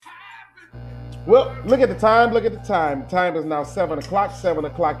Well, look at the time. Look at the time. Time is now 7 o'clock. 7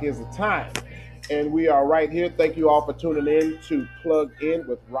 o'clock is the time. And we are right here. Thank you all for tuning in to Plug In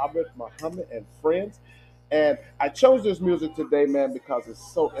with Robert, Muhammad, and friends. And I chose this music today, man, because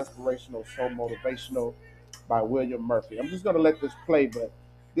it's so inspirational, so motivational by William Murphy. I'm just going to let this play, but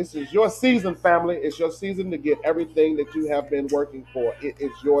this is your season, family. It's your season to get everything that you have been working for. It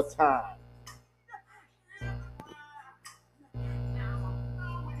is your time.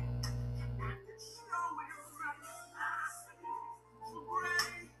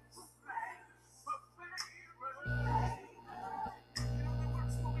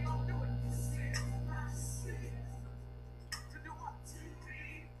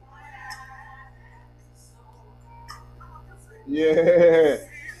 Yeah.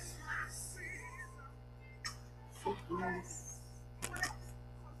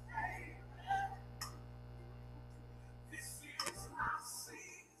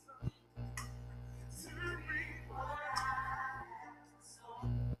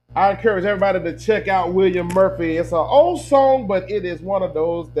 I encourage everybody to check out William Murphy. It's an old song, but it is one of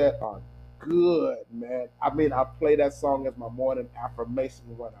those that are good, man. I mean, I play that song as my morning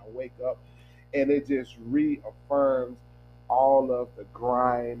affirmation when I wake up, and it just reaffirms all of the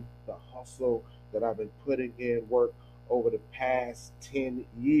grind, the hustle that I've been putting in work over the past 10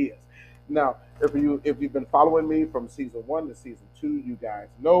 years. Now, if you've been following me from season 1 to season 2, you guys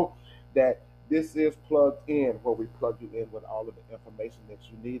know that this is Plugged In, where we plug you in with all of the information that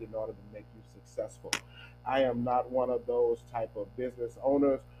you need in order to make you successful. I am not one of those type of business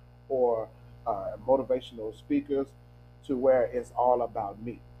owners or motivational speakers to where it's all about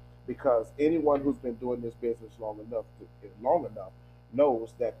me, because anyone who's been doing this business long enough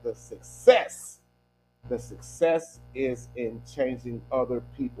knows that the success is in changing other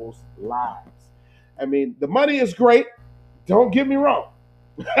people's lives. I mean, the money is great. Don't get me wrong.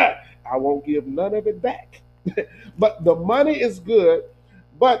 I won't give none of it back. But the money is good.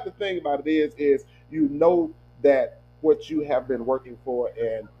 But the thing about it is you know that what you have been working for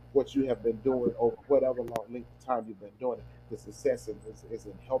and what you have been doing over whatever long length of time you've been doing it, the success is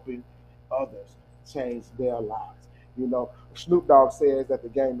in helping others change their lives. You know, Snoop Dogg says that the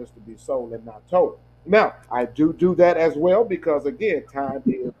game is to be sold and not told. Now, I do that as well because again, time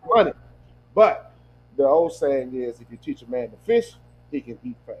is money. But the old saying is, if you teach a man to fish, he can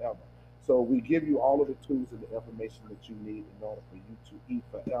eat forever. So we give you all of the tools and the information that you need in order for you to eat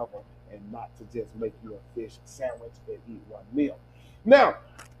forever and not to just make you a fish sandwich and eat one meal. Now,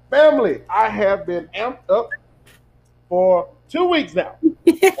 family, I have been amped up for 2 weeks now.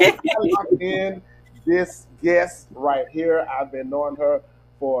 I locked in this guest right here. I've been knowing her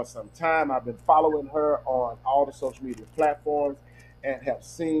for some time. I've been following her on all the social media platforms and have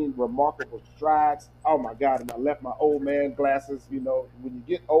seen remarkable strides. Oh my God. And I left my old man glasses. You know, when you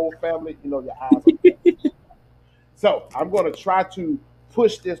get old family, you know, your eyes are. So I'm going to try to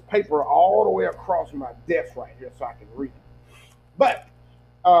push this paper all the way across my desk right here so I can read it. But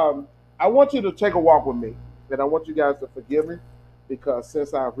I want you to take a walk with me, and I want you guys to forgive me because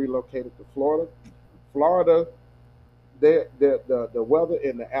since I've relocated to Florida, the weather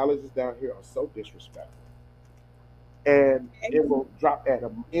and the allergies down here are so disrespectful, and it will drop at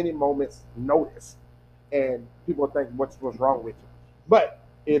any moment's notice, and people think what's wrong with you, but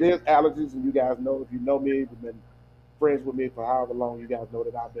it is allergies, and you guys know if you know me, you've been friends with me for however long, you guys know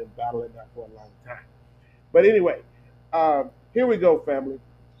that I've been battling that for a long time. But anyway, here we go, family.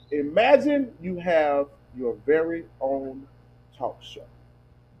 Imagine you have your very own talk show,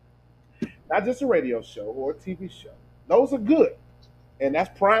 not just a radio show or a TV show. Those are good, and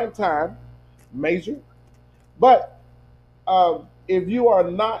that's prime time, major. But if you are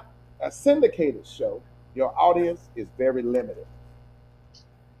not a syndicated show, your audience is very limited.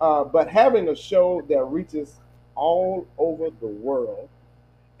 But having a show that reaches all over the world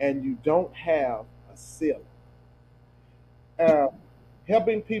and you don't have a ceiling, uh,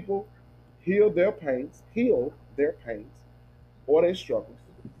 helping people heal their pains or their struggles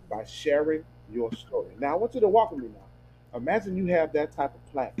by sharing your story. Now, I want you to walk with me now. Imagine you have that type of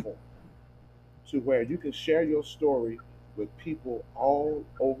platform to where you can share your story with people all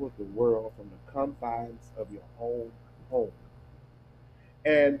over the world from the confines of your own home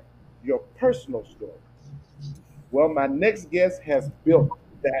and your personal story. Well, my next guest has built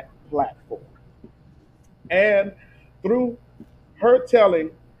that platform. And through her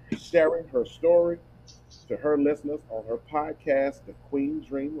sharing her story to her listeners on her podcast, The Queen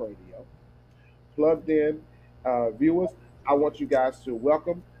Dream Radio, plugged in viewers, I want you guys to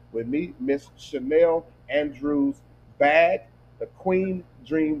welcome with me Miss Chanel Andrews Bag, the Queen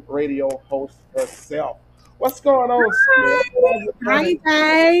Dream Radio host herself. What's going on, Chanel? How's it Hi going?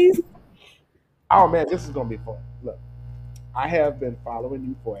 guys. Oh man, this is gonna be fun. Look, I have been following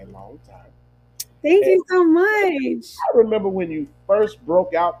you for a long time. Thank And you so much. I remember when you first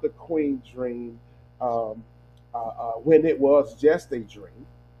broke out the Queen Dream, um, when it was just a dream,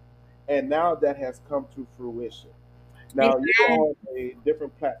 and now that has come to fruition. It Now you're on a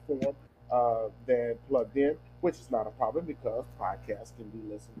different platform than Plugged In, which is not a problem because podcasts can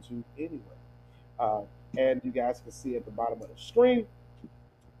be listened to anywhere. Uh, and you guys can see at the bottom of the screen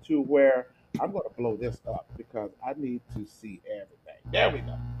to where I'm going to blow this up because I need to see everything. There we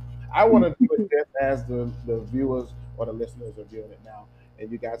go. I want to do it just as the viewers or the listeners are viewing it now.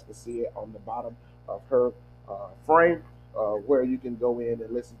 And you guys can see it on the bottom of her frame where you can go in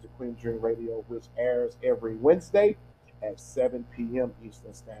and listen to Queen Dream Radio, which airs every Wednesday at 7 p.m.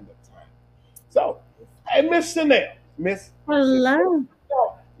 Eastern Standard Time. So, hey, Miss Chanel, Miss Chanel,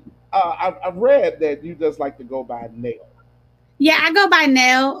 Hello. I've read that you just like to go by Nail. Yeah, I go by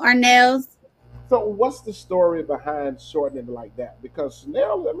Nell or Nels. So what's the story behind shortening it like that? Because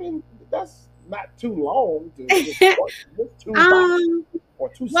Chanel, I mean, that's not too long to just shorten. Just two vowels um, or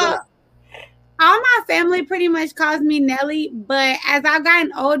two well, syllables. all my family pretty much calls me Nelly, but as I've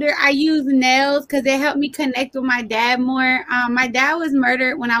gotten older, I use Nels because it helped me connect with my dad more. My dad was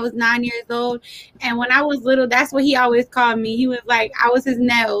murdered when I was 9 years old, and when I was little, that's what he always called me. He was like, I was his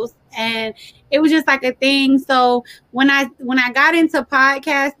Nels, and it was just like a thing. So when I got into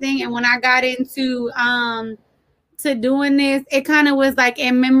podcasting and when I got into to doing this, it kind of was like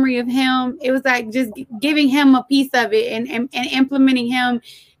in memory of him. It was like just giving him a piece of it and implementing him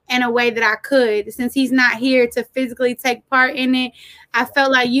in a way that I could. Since he's not here to physically take part in it, I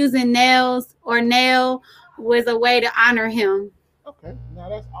felt like using nails or nail was a way to honor him. Okay, now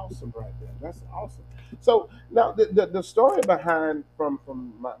that's awesome right there. That's awesome. So now the story behind from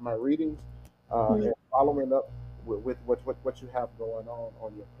my readings and following up with what you have going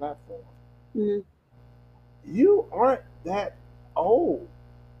on your platform, Mm-hmm. you aren't that old.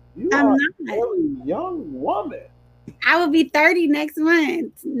 You I'm are a not. very young woman. I will be 30 next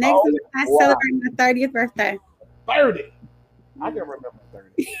month. Next Oh month, I wow, celebrate my 30th birthday. 30. I can remember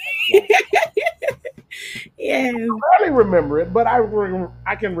 30. Like, Yes. I barely remember it, but I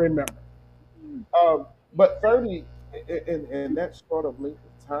can remember. But 30 in that sort of length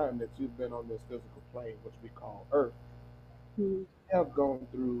of time that you've been on this physical plane, which we call Earth, Mhm. you have gone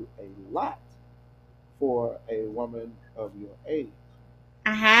through a lot for a woman of your age.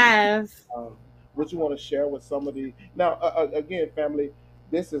 I have. Um, what you want to share with somebody? Now, again, family,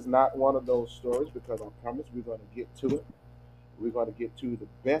 this is not one of those stories because I promise we're going to get to it. We're going to get to the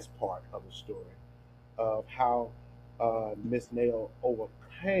best part of the story of how Miss Nail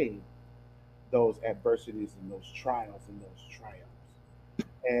overcame those adversities and those trials and those triumphs.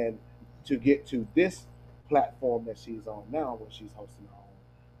 And to get to this platform that she's on now, where she's hosting her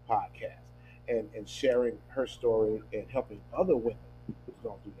own podcast and sharing her story and helping other women who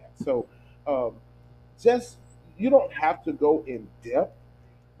don't do that. So, um, just you don't have to go in depth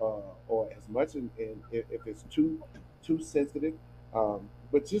or as much if it's too sensitive,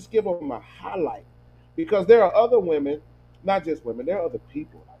 but just give them a highlight because there are other women, not just women, there are other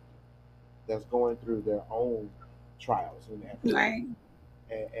people out there that's going through their own trials and adversity. Right.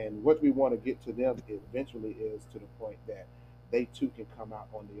 And what we want to get to them eventually is to the point that they too can come out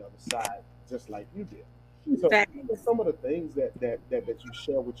on the other side just like you did. So, what are Facts. some of the things that you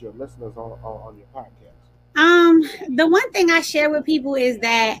share with your listeners on your podcast? The one thing I share with people is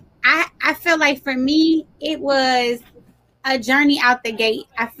that I feel like for me it was a journey out the gate.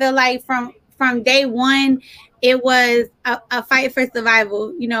 I feel like from day one, it was a fight for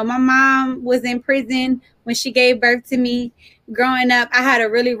survival. You know, my mom was in prison when she gave birth to me. Growing up, I had a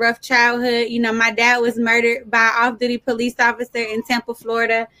really rough childhood. You know, my dad was murdered by an off-duty police officer in Tampa,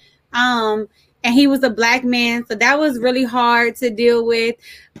 Florida. Um, and he was a black man, so that was really hard to deal with.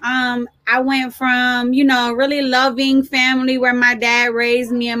 I went from, you know, a really loving family where my dad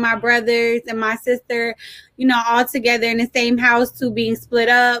raised me and my brothers and my sister, you know, all together in the same house to being split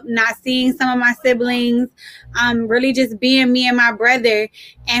up, not seeing some of my siblings, really just being me and my brother.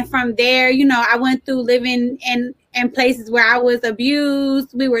 And from there, you know, I went through living in places where I was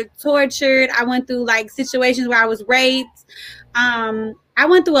abused, we were tortured. I went through like situations where I was raped. I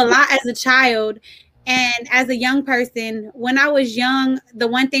went through a lot as a child. And as a young person, when I was young, the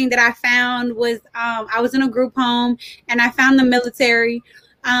one thing that I found was I was in a group home and I found the military.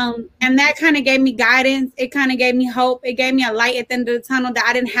 And that kind of gave me guidance. It kind of gave me hope. It gave me a light at the end of the tunnel that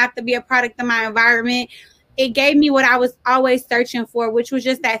I didn't have to be a product of my environment. It gave me what I was always searching for, which was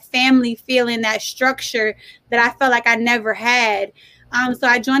just that family feeling, that structure that I felt like I never had. So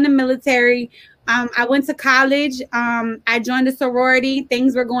I joined the military. I went to college. I joined a sorority.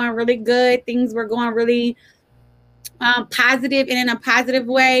 Things were going really good. Things were going really positive and in a positive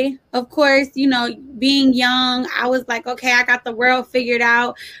way. Of course, you know, being young, I was like, okay, I got the world figured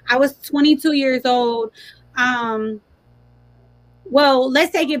out. I was 22 years old. Well,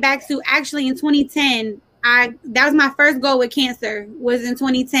 let's take it back to actually in 2010. That was my first goal with cancer. Was in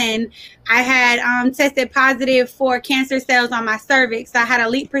 2010. I had tested positive for cancer cells on my cervix. I had a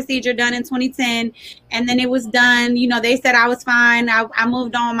LEAP procedure done in 2010, and then it was done. You know, they said I was fine. I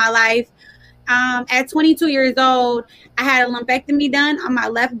moved on with my life. At 22 years old, I had a lumpectomy done on my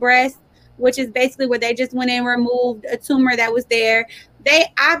left breast, which is basically where they just went in and removed a tumor that was there. They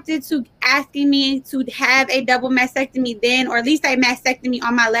opted to asking me to have a double mastectomy then, or at least a mastectomy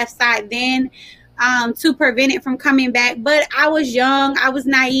on my left side then, to prevent it from coming back. But I was young. I was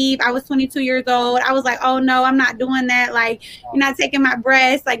naive. I was 22 years old. I was like, oh, no, I'm not doing that. Like, you're not taking my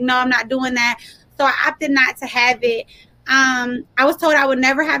breast. Like, no, I'm not doing that. So I opted not to have it. I was told I would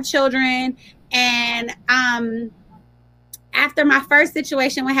never have children. And after my first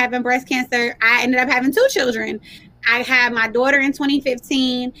situation with having breast cancer, I ended up having 2 children. I had my daughter in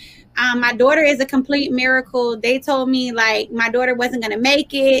 2015. My daughter is a complete miracle. They told me like my daughter wasn't going to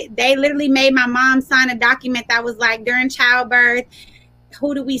make it. They literally made my mom sign a document that was like, during childbirth,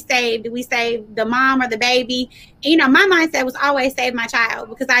 who do we save? Do we save the mom or the baby? And, you know, my mindset was always save my child,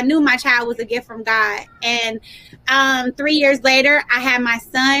 because I knew my child was a gift from God. And 3 years later, I had my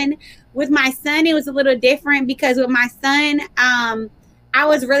son. With my son, it was a little different, because with my son, I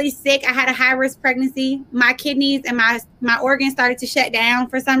was really sick. I had a high-risk pregnancy. My kidneys and my organs started to shut down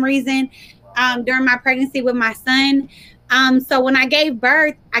for some reason during my pregnancy with my son. So when I gave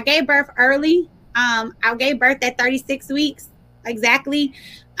birth early. I gave birth at 36 weeks exactly.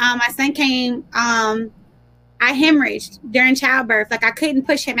 My son came. I hemorrhaged during childbirth. Like, I couldn't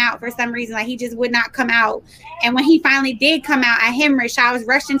push him out for some reason. Like, he just would not come out. And when he finally did come out, I hemorrhaged. I was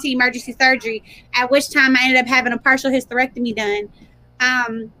rushed into emergency surgery, at which time I ended up having a partial hysterectomy done.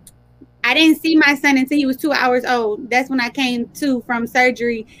 I didn't see my son until he was 2 hours old. That's when I came to from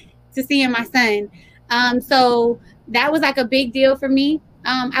surgery to seeing my son. So that was like a big deal for me.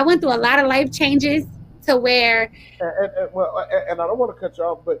 I went through a lot of life changes to where. And I don't want to cut you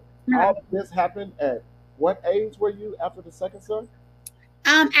off, but all of this happened at what age were you after the second son?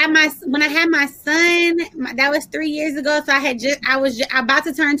 When I had my son, that was 3 years ago. So I was about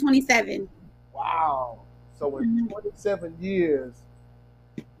to turn 27. Wow. So in 27 years,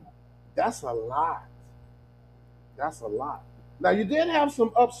 that's a lot. That's a lot. Now, you did have some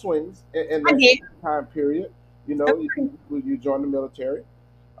upswings in that time period. You know, you joined the military.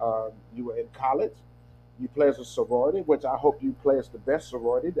 You were in college. You pledged a sorority, which I hope you pledged the best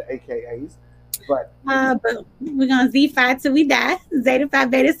sorority, the AKAs. But we're gonna Z5 till we die. Zeta Phi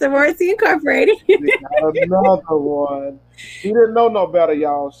Beta Sorority Incorporated. Another one. She didn't know no better,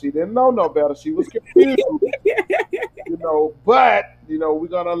 y'all. She didn't know no better. She was confused. You know, but you know, we're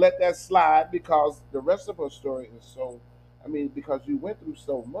gonna let that slide, because the rest of her story is so. I mean, because you went through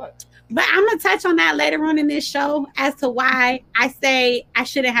so much. But I'm gonna touch on that later on in this show as to why I say I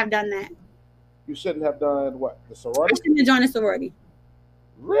shouldn't have done that. You shouldn't have done what? The sorority? I shouldn't have joined a sorority.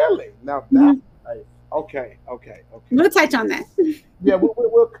 Really? Now that okay. We'll touch on that. Yeah,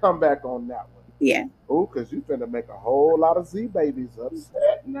 we'll come back on that one. Yeah. Oh, because you finna make a whole lot of Z babies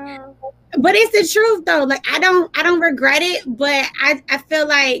upset now. But it's the truth though. Like, I don't regret it, but I feel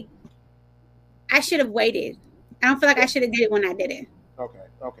like I should have waited. I don't feel like I should have did it when I did it.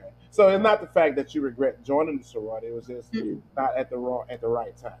 Okay. So it's not the fact that you regret joining the sorority. It was just not at the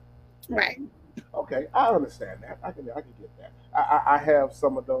right time. Right. Okay, I understand that. I can get that. I have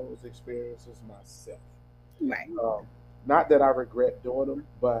some of those experiences myself. Right. Not that I regret doing them,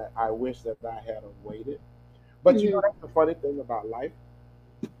 but I wish that I had waited. But you know, that's the funny thing about life.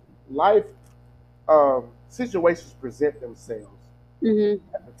 Life situations present themselves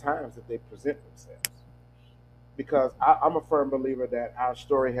at the times that they present themselves. Because I'm a firm believer that our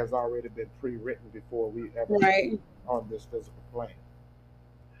story has already been pre-written before we ever on this physical plane.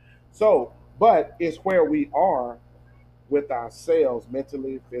 So, but it's where we are with ourselves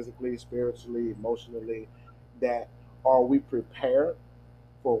mentally, physically, spiritually, emotionally, that are we prepared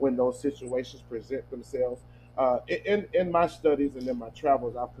for when those situations present themselves? In my studies and in my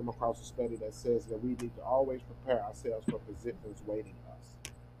travels, I've come across a study that says that we need to always prepare ourselves for positions waiting us.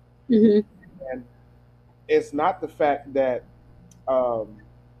 And it's not the fact that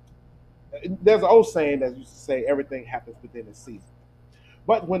there's an old saying that used to say everything happens within a season.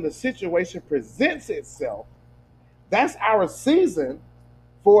 But when the situation presents itself, that's our season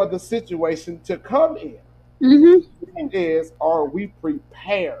for the situation to come in. The thing is, are we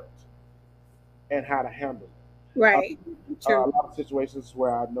prepared? and how to handle it. Right. A True. lot of situations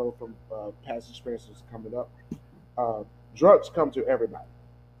where I know from past experiences coming up, uh, drugs come to everybody,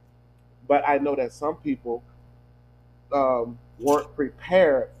 but I know that some people weren't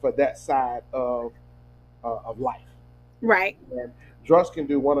prepared for that side of life. Right. And drugs can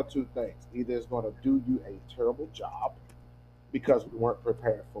do one or two things. Either it's going to do you a terrible job because we weren't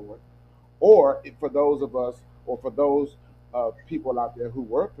prepared for it, or for those of us, or for those people out there who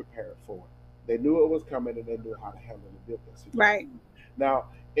were prepared for it, they knew it was coming and they knew how to handle and deal with the situation. Right. Now,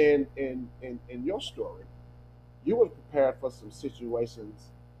 in your story, you were prepared for some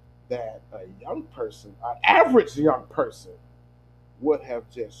situations that a young person, an average young person, would have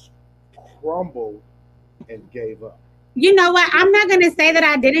just crumbled and gave up. You know what? I'm not going to say that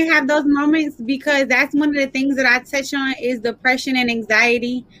I didn't have those moments, because that's one of the things that I touch on is depression and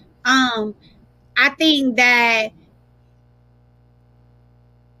anxiety. Um, I think that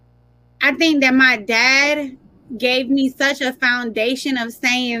my dad gave me such a foundation of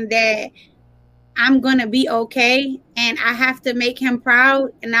saying that I'm going to be okay, and I have to make him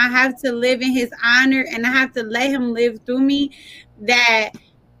proud, and I have to live in his honor, and I have to let him live through me, that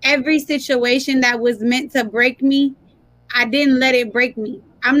every situation that was meant to break me, I didn't let it break me.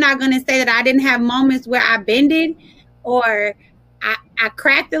 I'm not going to say that I didn't have moments where I bended or I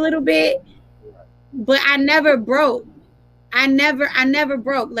cracked a little bit, but I never broke. I never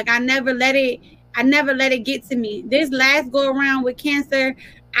broke. Like I never let it get to me. This last go around with cancer,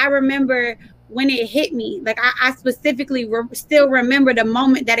 I remember when it hit me. Like I specifically still remember the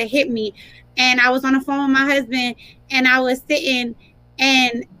moment that it hit me. And I was on the phone with my husband, and I was sitting,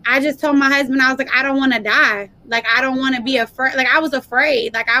 and I just told my husband, I was like, I don't want to die. Like, I don't want to be afraid. Like, I was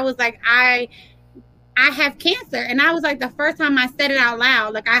afraid. Like, I was like, I have cancer. And I was like, the first time I said it out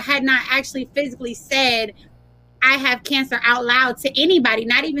loud, like I had not actually physically said I have cancer out loud to anybody,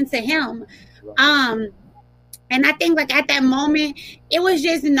 not even to him. And I think like at that moment, it was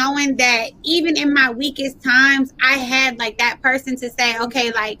just knowing that even in my weakest times, I had like that person to say,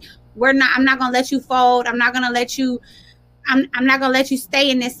 okay, like I'm not going to let you fold. I'm not going to let you stay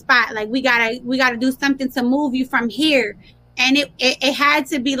in this spot. Like we gotta do something to move you from here. And it had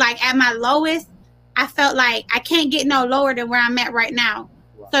to be like at my lowest, I felt like I can't get no lower than where I'm at right now.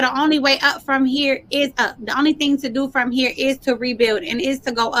 So the only way up from here is up. The only thing to do from here is to rebuild and is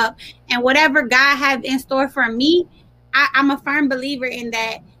to go up. And whatever God has in store for me, I'm a firm believer in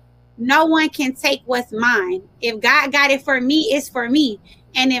that. No one can take what's mine. If God got it for me, it's for me.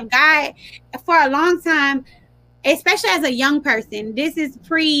 And if God, for a long time, especially as a young person, this is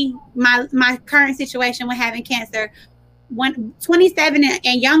pre my current situation with having cancer. When 27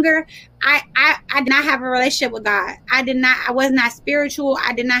 and younger, I did not have a relationship with God. I was not spiritual.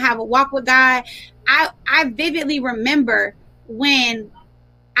 I did not have a walk with God. I vividly remember when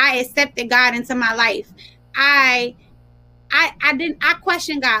I accepted God into my life. I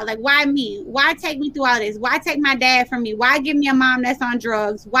questioned God, like, why me? Why take me through all this? Why take my dad from me? Why give me a mom that's on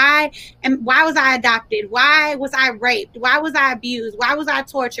drugs? Why was I adopted? Why was I raped? Why was I abused? Why was I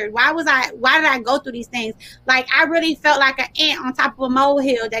tortured? Why did I go through these things? Like, I really felt like an ant on top of a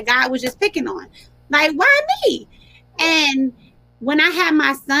molehill that God was just picking on. Like, why me? And when I had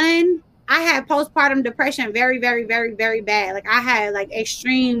my son, I had postpartum depression very, very, very, very bad. Like, I had like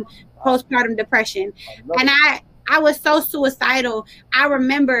extreme postpartum depression. And I was so suicidal. I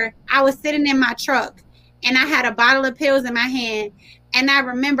remember I was sitting in my truck and I had a bottle of pills in my hand. And I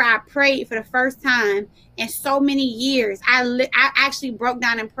remember I prayed for the first time in so many years. I actually broke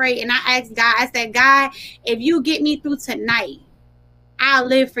down and prayed. And I asked God, I said, God, if you get me through tonight, I'll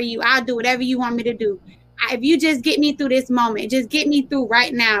live for you. I'll do whatever you want me to do. If you just get me through this moment, just get me through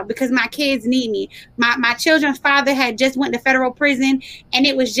right now, because my kids need me. My children's father had just went to federal prison, and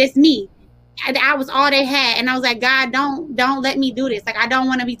it was just me. I was all they had. And I was like, God, don't let me do this. Like, I don't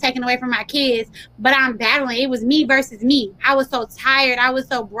want to be taken away from my kids, but I'm battling. It was me versus me. I was so tired. I was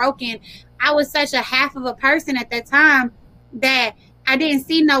so broken. I was such a half of a person at that time that I didn't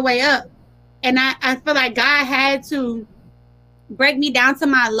see no way up. And I feel like God had to break me down to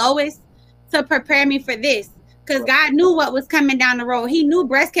my lowest to prepare me for this. Because God knew what was coming down the road. He knew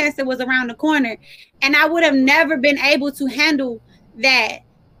breast cancer was around the corner. And I would have never been able to handle that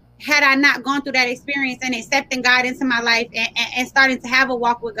had I not gone through that experience and accepting God into my life and starting to have a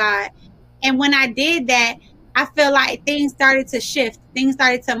walk with God. And when I did that, I feel like things started to shift. Things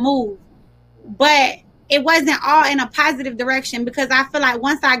started to move. But it wasn't all in a positive direction, because I feel like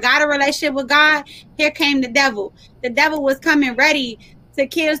once I got a relationship with God, here came the devil. The devil was coming ready to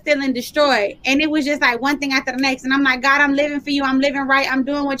kill, steal, and destroy. And it was just like one thing after the next. And I'm like, God, I'm living for you. I'm living right. I'm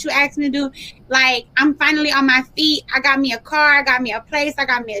doing what you asked me to do. Like, I'm finally on my feet. I got me a car. I got me a place. I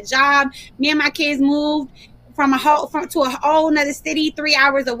got me a job. Me and my kids moved to a whole nother city 3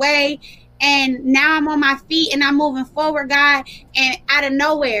 hours away. And now I'm on my feet and I'm moving forward, God. And out of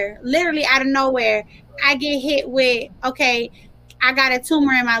nowhere, literally out of nowhere, I get hit with, okay, I got a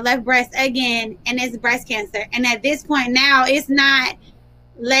tumor in my left breast again, and it's breast cancer. And at this point now, it's not,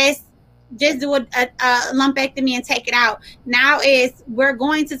 let's just do a lumpectomy and take it out. Now is, we're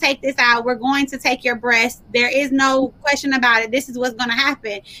going to take this out. We're going to take your breast. There is no question about it. This is what's going to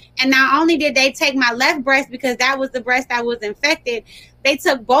happen. And not only did they take my left breast because that was the breast that was infected, they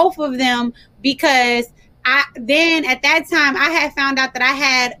took both of them because then at that time I had found out that I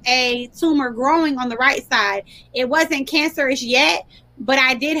had a tumor growing on the right side. It wasn't cancerous yet, but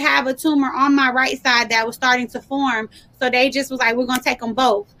I did have a tumor on my right side that was starting to form. So they just was like, we're going to take them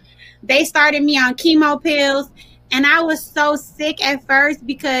both. They started me on chemo pills, and I was so sick at first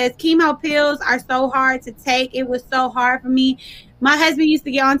because chemo pills are so hard to take. It was so hard for me. My husband used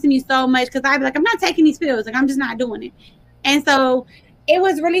to get on to me so much because I'd be like, I'm not taking these pills. Like, I'm just not doing it. And so it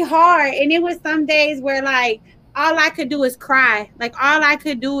was really hard. And it was some days where, like, all I could do is cry. Like, all I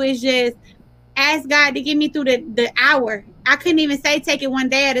could do is just ask God to get me through the hour. I couldn't even say take it one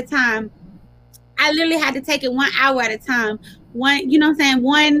day at a time. I literally had to take it 1 hour at a time. You know what I'm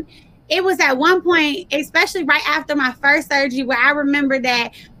saying? It was at one point, especially right after my first surgery, where I remember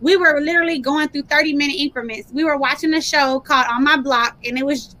that we were literally going through 30-minute increments. We were watching a show called On My Block, and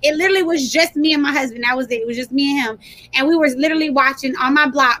it literally was just me and my husband. That was it. It was just me and him. And we were literally watching On My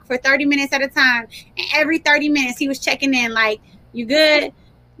Block for 30 minutes at a time. And every 30 minutes, he was checking in like, you good?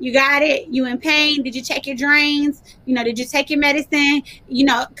 You got it? You in pain? Did you check your drains? Did you take your medicine?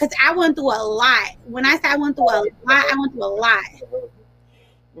 Because I went through a lot. When I say I went through a lot, I went through a lot.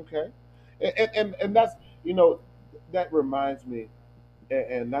 Okay. And that's, that reminds me,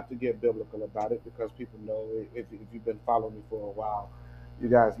 and not to get biblical about it, because people know, if you've been following me for a while, you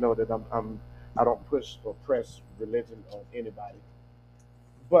guys know that I don't push or press religion on anybody.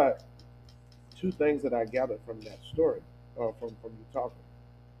 But two things that I gathered from that story, or from you talking,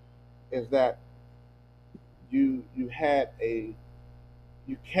 is that you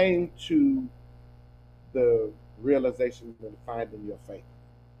came to the realization and finding your faith.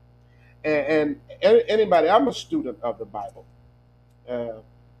 And anybody, I'm a student of the Bible. And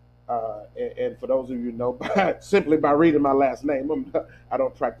for those of you who know, simply by reading my last name, I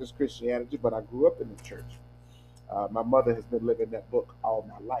don't practice Christianity, but I grew up in the church. My mother has been living that book all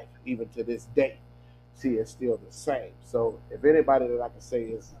my life, even to this day. She is still the same. So if anybody that I can say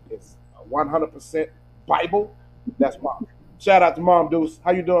is 100% Bible, that's Mom. Shout out to Mom Deuce.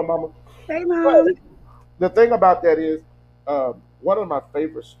 How you doing, Mama? Hey, Mom. But the thing about that is, one of my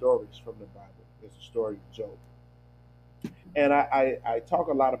favorite stories from the Bible is the story of Job. And I talk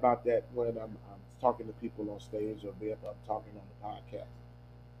a lot about that when I'm talking to people on stage, or if I'm talking on the podcast.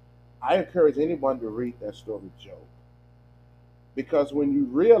 I encourage anyone to read that story of Job. Because when you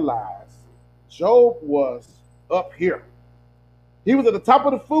realize Job was up here, he was at the top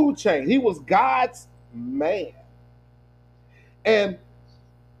of the food chain. He was God's man. And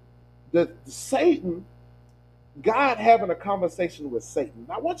the Satan, God having a conversation with Satan.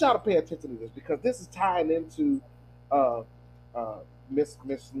 Now, I want y'all to pay attention to this, because this is tying into Miss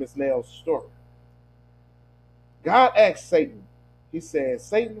Nell's story. God asked Satan, he said,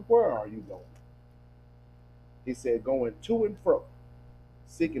 Satan, where are you going? He said, going to and fro,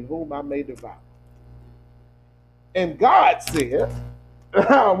 seeking whom I may devour. And God said,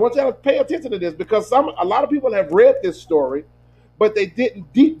 I want y'all to pay attention to this, because a lot of people have read this story, but they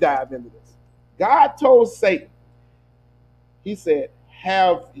didn't deep dive into this. God told Satan, he said,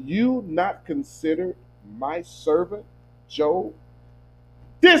 have you not considered my servant Job?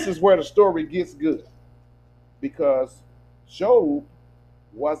 This is where the story gets good, because Job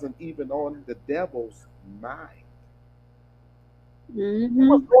wasn't even on the devil's mind. Mm-hmm. He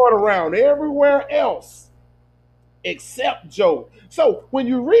was going around everywhere else except Job. So when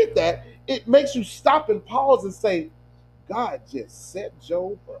you read that, it makes you stop and pause and say, God just set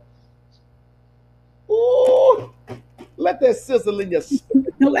Job up. Ooh, let that sizzle in your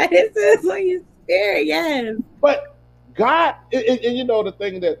spirit. Let it sizzle in your spirit, yes. But God, and you know the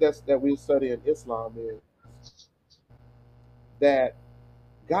thing that we study in Islam is that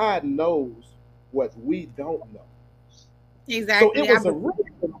God knows what we don't know. Exactly. So it was a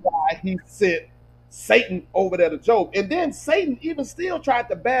reason why he sent Satan over there to Job. And then Satan even still tried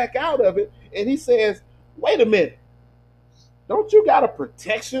to back out of it. And he says, wait a minute. Don't you got a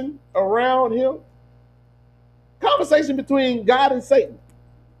protection around him? Conversation between God and Satan.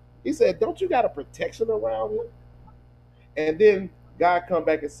 He said, don't you got a protection around him? And then God come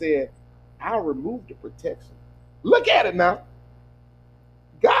back and said, I'll remove the protection. Look at it now.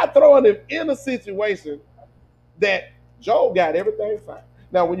 God throwing him in a situation that Job got everything fine.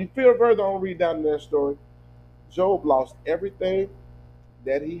 Now, when you feel further on, read down in that story, Job lost everything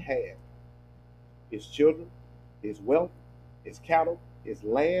that he had: his children, his wealth, his cattle, his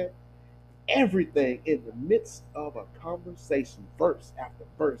land, everything in the midst of a conversation, verse after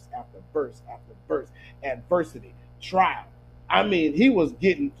verse after verse after verse, adversity, trial. I mean, he was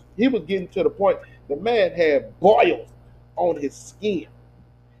getting to the point the man had boils on his skin.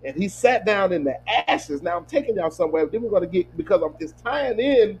 And he sat down in the ashes. Now I'm taking y'all somewhere. Then we're going to get, because it's tying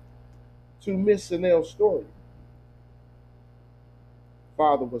in to Miss Chanel's story.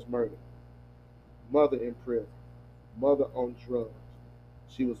 Father was murdered, mother in prison, mother on drugs.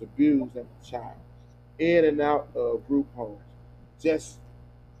 She was abused as a child, in and out of group homes. Just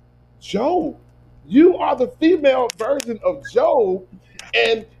Job. You are the female version of Job,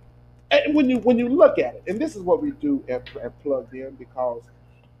 and when you look at it, and this is what we do at Plugged In, because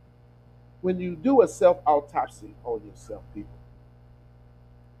when you do a self autopsy on yourself, people,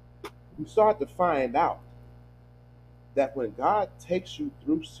 you start to find out that when God takes you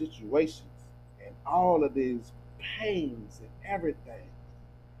through situations and all of these pains and everything,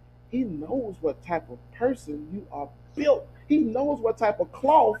 He knows what type of person you are built. He knows what type of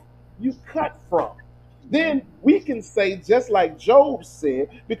cloth you cut from. Then we can say, just like Job said,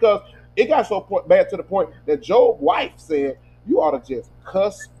 because it got so bad to the point that Job's wife said, you ought to just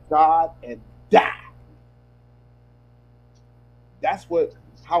cuss God and die. That's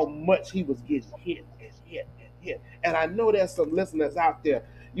how much he was getting hit and hit and hit. And I know there's some listeners out there.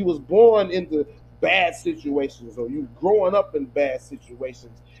 You was born into bad situations, or you growing up in bad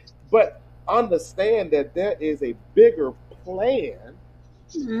situations, but understand that there is a bigger plan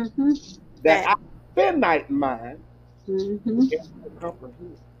that our finite mind can't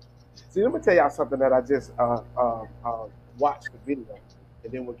comprehend. See, let me tell y'all something that I just watched the video,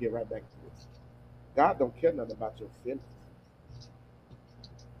 and then we'll get right back to this. God don't care nothing about your feelings.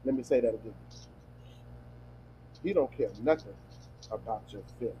 Let me say that again. He don't care nothing about your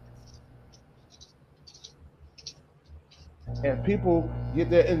feelings. And people get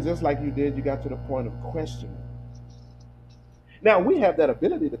there, and just like you did, you got to the point of questioning. Now, we have that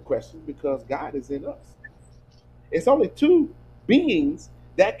ability to question because God is in us. It's only two beings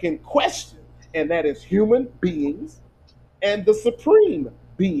that can question, and that is human beings and the supreme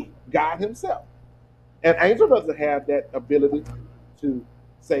being, God Himself. An angel doesn't have that ability to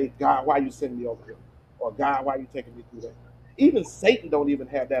say, God, why you sending me over here? Or God, why you taking me through that? Even Satan don't even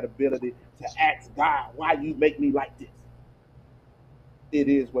have that ability to ask God, why you make me like this? It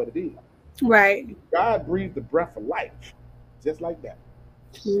is what it is. Right. God breathed the breath of life, just like that.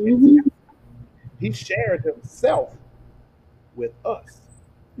 Mm-hmm. He shared Himself with us.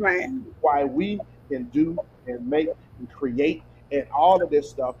 Right. Why we can do and make and create and all of this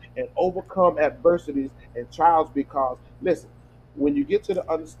stuff and overcome adversities and trials, because listen, when you get to the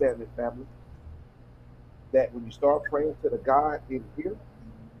understanding, family, that when you start praying to the God in here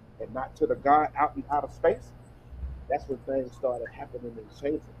and not to the God out in outer space, that's when things started happening and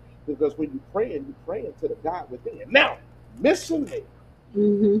changing. Because when you're praying to the God within. Now, mission me.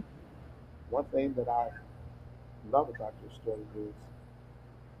 Mm-hmm. One thing that I love about your story is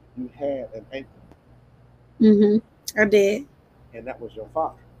you had an anchor. Mm-hmm. I did. And that was your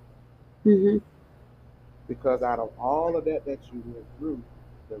father. Mm-hmm. Because out of all of that you went through,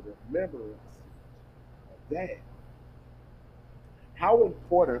 the remembrance of that, how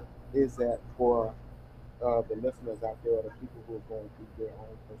important is that for the listeners out there, or the people who are going through their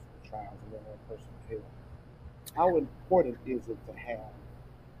own personal trials and their own personal hell? How important is it to have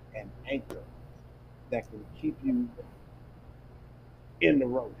an anchor that can keep you in the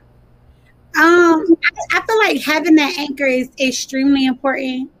road? I feel like having that anchor is extremely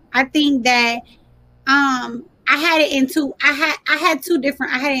important. I think that I had it in two. I had two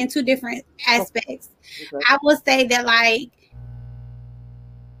different. I had it in two different aspects. Okay. I will say that like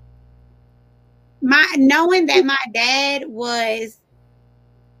knowing that my dad was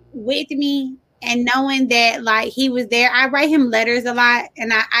with me and knowing that like he was there. I write him letters a lot,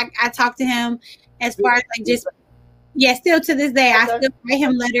 and I talk to him as far as like just still to this day, I still write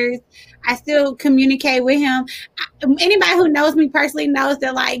him letters. I still communicate with him. Anybody who knows me personally knows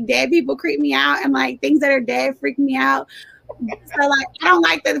that like dead people creep me out, and like things that are dead freak me out. So like I don't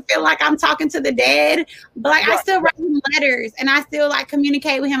like to feel like I'm talking to the dead, but like I still write him letters, and I still like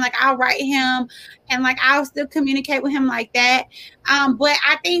communicate with him. Like I'll write him, and like I'll still communicate with him like that. But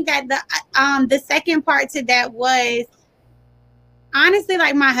I think that the second part to that was Honestly,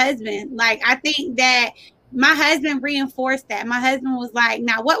 like my husband. Like I think that my husband reinforced that. My husband was like,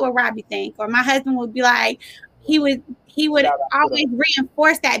 "Now what would Robbie think?" Or my husband would be like, he would Shout out to always them.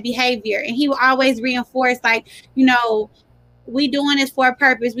 reinforce that behavior, and he would always reinforce like, you know, we doing this for a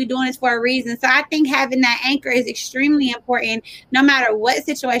purpose, we doing this for a reason. So I think having that anchor is extremely important, no matter what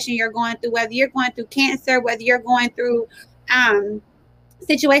situation you're going through, whether you're going through cancer, whether you're going through um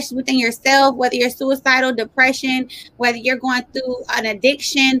situations within yourself, whether you're suicidal, depression, whether you're going through an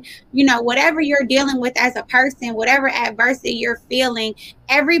addiction, you know, whatever you're dealing with as a person, whatever adversity you're feeling,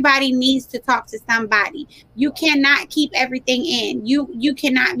 everybody needs to talk to somebody. You cannot keep everything in. You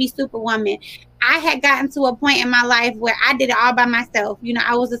cannot be superwoman. I had gotten to a point in my life where I did it all by myself. You know,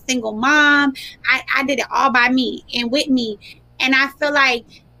 I was a single mom. I did it all by me and with me. And I feel like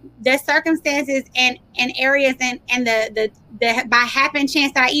the circumstances and areas and the by happen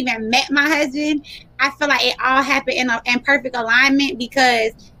chance that I even met my husband, I feel like it all happened in perfect alignment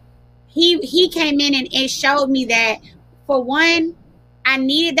because he came in and it showed me that for one, I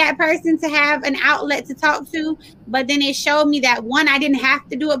needed that person to have an outlet to talk to, but then it showed me that one, I didn't have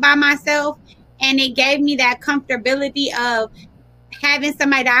to do it by myself, and it gave me that comfortability of having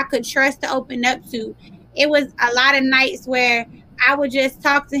somebody that I could trust to open up to. It was a lot of nights where I would just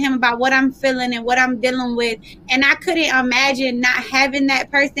talk to him about what I'm feeling and what I'm dealing with. And I couldn't imagine not having that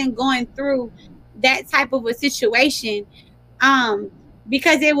person going through that type of a situation. Um,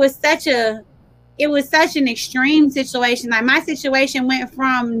 because it was such an extreme situation. Like my situation went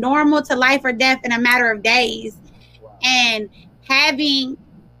from normal to life or death in a matter of days. Wow. And having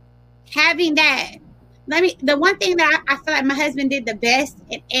that, the one thing that I feel like my husband did the best,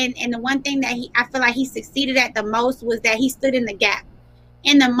 and the one thing that I feel like he succeeded at the most, was that he stood in the gap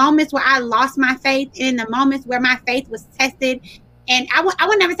in the moments where I lost my faith, in the moments where my faith was tested. And I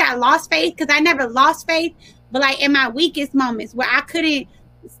would never say I lost faith, because I never lost faith, but like in my weakest moments where I couldn't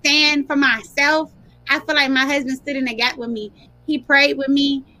stand for myself, I feel like my husband stood in the gap with me. He prayed with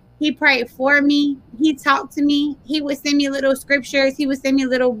me. He prayed for me. He talked to me. He would send me little scriptures. He would send me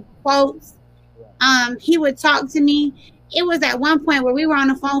little quotes. He would talk to me. It was at one point where we were on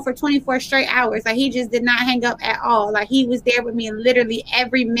the phone for 24 straight hours. Like he just did not hang up at all. Like he was there with me literally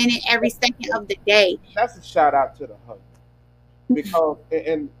every minute, every second of the day. That's a shout out to the husband, because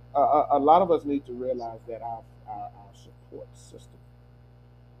and a lot of us need to realize that our support system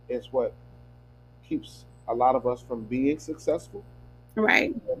is what keeps a lot of us from being successful,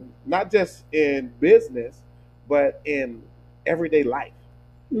 Right. not just in business, but in everyday life.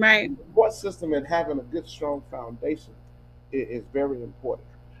 Right. Support system and having a good, strong foundation is very important,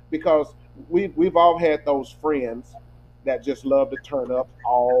 because we've all had those friends that just love to turn up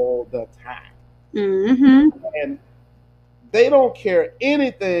all the time, Mm-hmm. and they don't care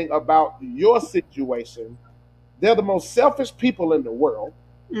anything about your situation. They're the most selfish people in the world.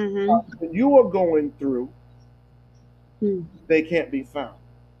 Mm-hmm. When you are going through, they can't be found.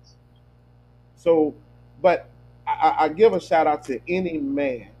 So, but I give a shout out to any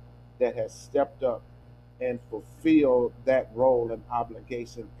man that has stepped up and fulfilled that role and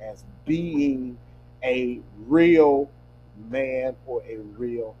obligation as being a real man or a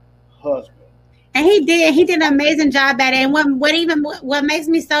real husband. And he did an amazing job at it. And what makes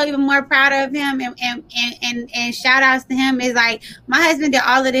me so even more proud of him, and shout outs to him, is like my husband did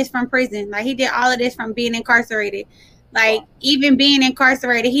all of this from prison. Like he did all of this from being incarcerated. Like even being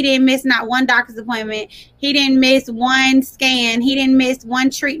incarcerated, he didn't miss not one doctor's appointment. He didn't miss one scan. He didn't miss one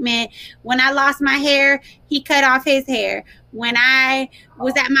treatment. When I lost my hair, he cut off his hair. When I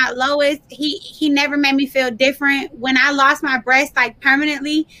was at my lowest, he never made me feel different. When I lost my breast, like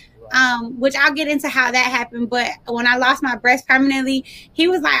permanently, which I'll get into how that happened. But when I lost my breast permanently, he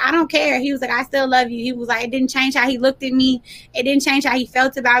was like, I don't care. He was like, I still love you. He was like, it didn't change how he looked at me. It didn't change how he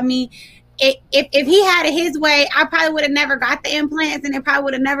felt about me. If he had it his way, I probably would have never got the implants, and it probably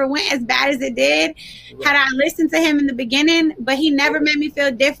would have never went as bad as it did had I listened to him in the beginning. But he never made me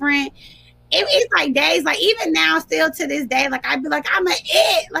feel different. It's like days, like even now, still to this day, like I'd be like, I'm a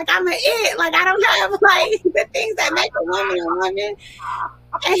it, like I'm a it, like I don't have like the things that make a woman a woman.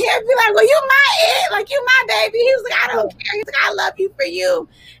 And he'll be like, well, you my it, like you my baby. He was like, I don't care. He's like, I love you for you.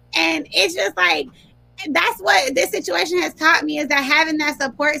 And it's just like, that's what this situation has taught me, is that having that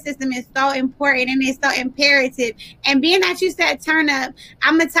support system is so important and it's so imperative. And being that you said turn up,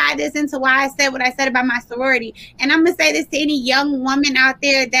 I'm gonna tie this into why I said what I said about my sorority. And I'm gonna say this to any young woman out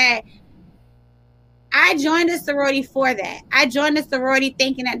there, that I joined a sorority for that. I joined a sorority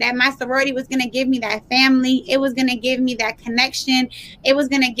thinking that my sorority was going to give me that family. It was going to give me that connection. It was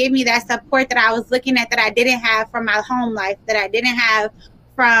going to give me that support that I was looking at, that I didn't have from my home life, that I didn't have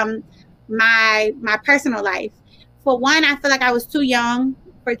from my personal life. For one, I feel like I was too young.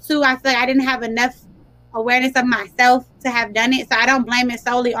 For two, I feel like I didn't have enough awareness of myself to have done it. So I don't blame it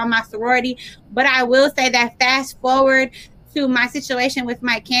solely on my sorority. But I will say that fast forward to my situation with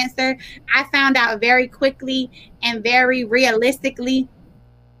my cancer, I found out very quickly and very realistically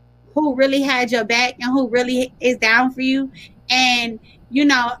who really had your back and who really is down for you. And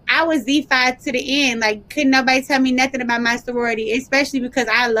I was Z5 to the end. Like, couldn't nobody tell me nothing about my sorority, especially because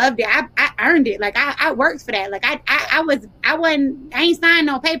I loved it. I earned it. Like, I worked for that. Like, I ain't signed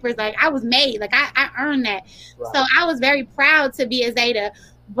no papers. Like, I was made. Like, I earned that. Right. So I was very proud to be a Zeta.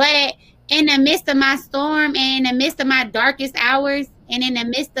 But in the midst of my storm and in the midst of my darkest hours and in the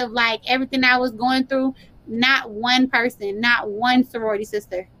midst of like everything I was going through, not one person, not one sorority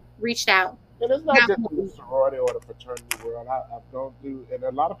sister reached out. And it's not just the sorority or the fraternity world. I've gone through, and a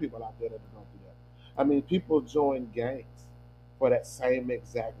lot of people out there that don't do that. I mean, people join gangs for that same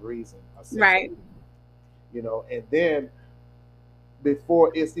exact reason. Right. And then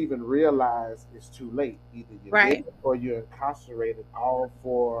before it's even realized, it's too late. Either you're right. dead or you're incarcerated, all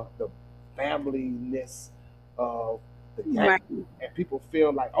for the familyness of the gang. Right. And people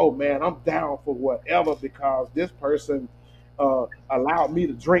feel like, oh man, I'm down for whatever because this person allowed me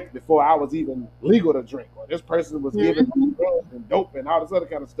to drink before I was even legal to drink, or this person was giving me drugs and dope and all this other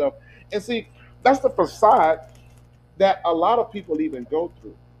kind of stuff. And see, that's the facade that a lot of people even go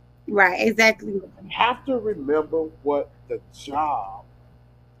through. Right, exactly. You have to remember what the job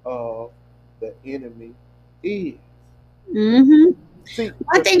of the enemy is. Mm-hmm. See,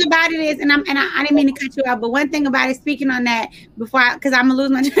 one thing about it is, and I didn't mean to cut you out, but one thing about it, speaking on that because I'm gonna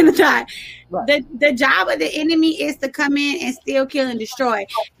lose my train of thought. Right. The job of the enemy is to come in and steal, kill, and destroy.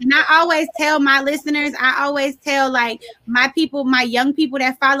 And I always tell my listeners, I always tell like my people, my young people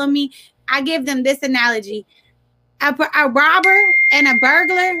that follow me, I give them this analogy. A robber and a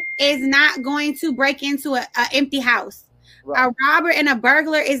burglar is not going to break into an empty house. Right. A robber and a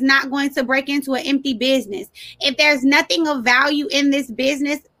burglar is not going to break into an empty business. If there's nothing of value in this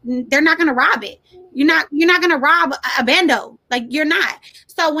business, they're not going to rob it. You're not going to rob a bando. Like, you're not.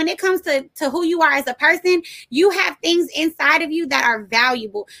 So when it comes to who you are as a person, you have things inside of you that are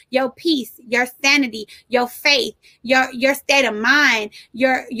valuable. Your peace, your sanity, your faith, your state of mind,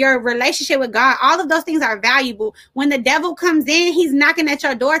 your relationship with God. All of those things are valuable. When the devil comes in, he's knocking at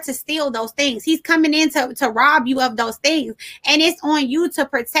your door to steal those things. He's coming in to rob you of those things. And it's on you to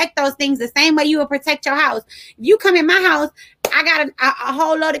protect those things the same way you will protect your house. If you come in my house, I got a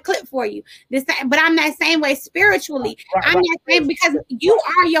whole loaded clip for you. But I'm that same way spiritually. I'm that same because you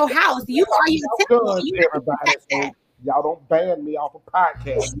are your house. You are your temple. Y'all don't ban me off a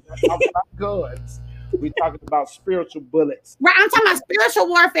podcast. We're talking about guns. We're talking about spiritual bullets. Right. I'm talking about spiritual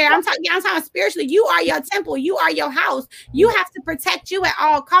warfare. I'm talking about spiritually. You are your temple. You are your house. You have to protect you at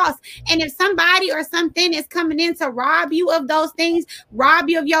all costs. And if somebody or something is coming in to rob you of those things, rob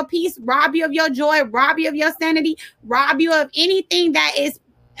you of your peace, rob you of your joy, rob you of your sanity, rob you of anything that is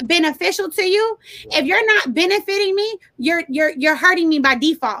beneficial to you, if you're not benefiting me, you're hurting me by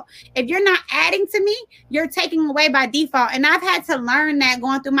default. If you're not adding to me, you're taking away by default. And I've had to learn that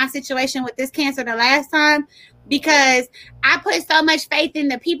going through my situation with this cancer the last time, because I put so much faith in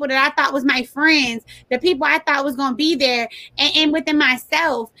the people that I thought was my friends, the people I thought was going to be there, and within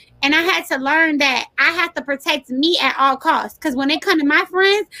myself. And I had to learn that I have to protect me at all costs. Because when it comes to my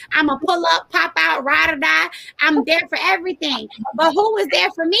friends, I'm going to pull up, pop out, ride or die. I'm there for everything. But who was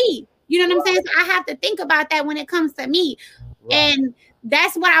there for me? You know what I'm saying? So I have to think about that when it comes to me. Right. And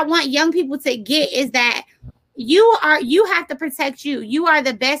that's what I want young people to get, is that you have to protect you. You are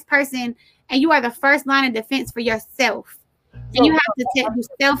the best person, and you are the first line of defense for yourself. And you have to do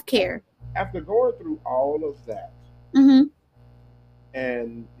self-care. After going through all of that, mm-hmm.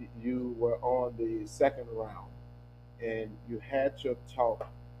 and you were on the second round, and you had your talk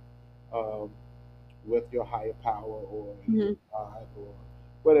with your higher power or mm-hmm. God or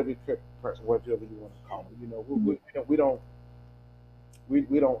whatever you want to call it. You know, mm-hmm.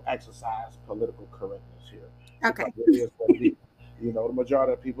 we don't exercise political correctness here. Okay. It is what it is. You know, the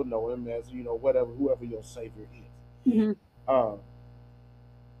majority of people know him as, you know, whoever your savior is. Mm-hmm.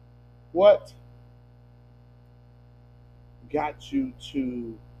 What got you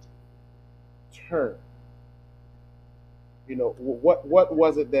to turn? You know, what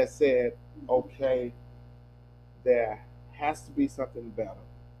was it that said, okay, there has to be something better?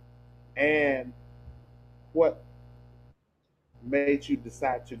 And what made you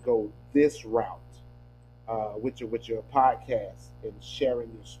decide to go this route with your podcast and sharing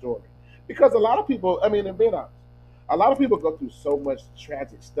your story? Because a lot of people, I mean, and being honest, a lot of people go through so much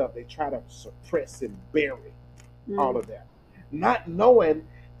tragic stuff, they try to suppress and bury all of that, not knowing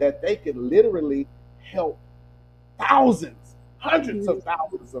that they can literally help thousands, hundreds of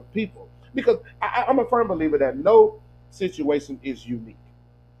thousands of people. Because I'm a firm believer that no situation is unique.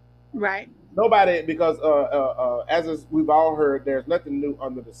 Right. Nobody, because we've all heard, there's nothing new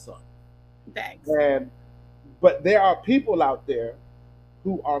under the sun. Thanks. And but there are people out there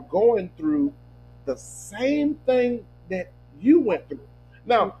who are going through the same thing that you went through.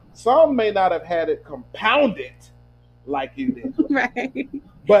 Now, some may not have had it compounded like you did, Right.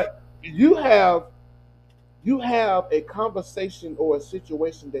 but you have a conversation or a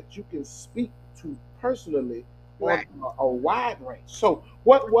situation that you can speak to personally Right. on a wide range. So,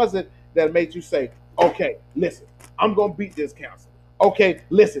 what was it that made you say, "Okay, listen, I'm gonna beat this cancer. Okay,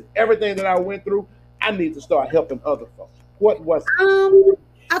 listen, everything that I went through, I need to start helping other folks." What was it?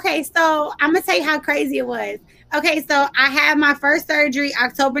 Okay, so I'm gonna tell you how crazy it was. Okay, so I had my first surgery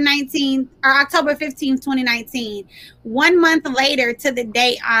October 19th or October 15th, 2019. 1 month later to the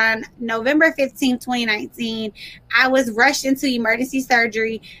date on November 15th, 2019, I was rushed into emergency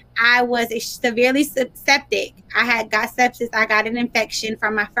surgery. I was severely septic. I had got sepsis. I got an infection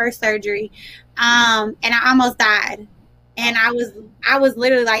from my first surgery. And I almost died. And I was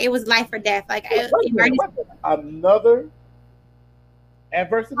literally like, it was life or death. Like emergency. Another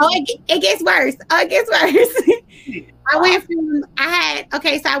adversity? Oh, it gets worse. Oh, it gets worse.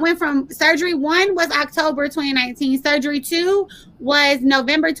 I went from surgery 1 was October 2019. Surgery 2 was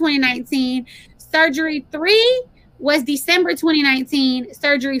November 2019. Surgery 3 was December 2019.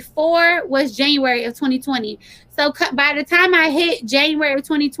 Surgery 4 was January of 2020. So by the time I hit January of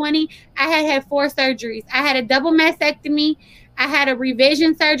 2020, I had 4 surgeries. I had a double mastectomy. I had a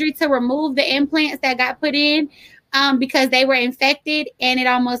revision surgery to remove the implants that got put in. Because they were infected and it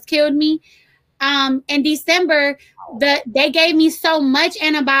almost killed me. In December, they gave me so much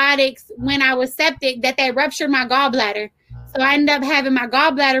antibiotics when I was septic that they ruptured my gallbladder. So I ended up having my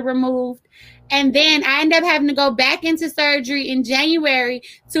gallbladder removed. And then I ended up having to go back into surgery in January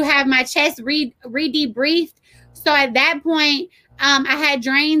to have my chest re-debriefed. So at that point, I had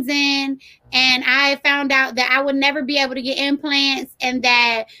drains in, and I found out that I would never be able to get implants, and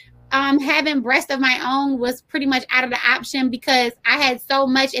that having breast of my own was pretty much out of the option because I had so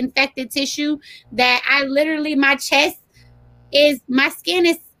much infected tissue that I literally, my skin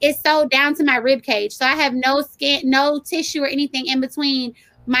is sewed down to my rib cage. So I have no skin, no tissue or anything in between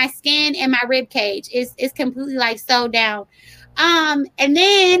my skin and my rib cage. It's completely like sewed down. And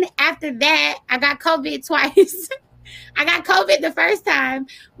then after that, I got COVID twice. I got COVID the first time,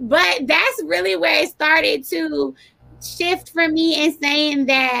 but that's really where it started to shift for me and saying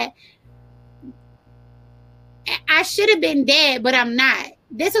that I should have been dead, but I'm not.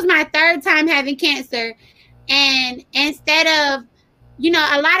 This was my 3rd time having cancer. And instead of,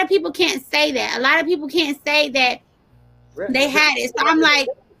 a lot of people can't say that. A lot of people can't say that they had it. So I'm like,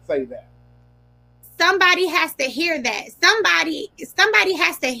 say that. Somebody has to hear that. Somebody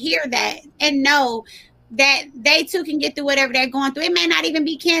has to hear that and know that they too can get through whatever they're going through. It may not even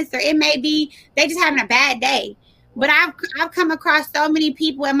be cancer. It may be they just having a bad day. But I've come across so many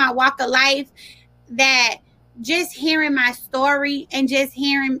people in my walk of life that just hearing my story and just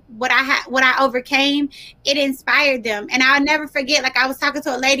hearing what I overcame, it inspired them. And I'll never forget, like I was talking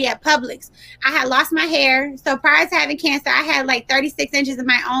to a lady at Publix. I had lost my hair. So prior to having cancer, I had like 36 inches of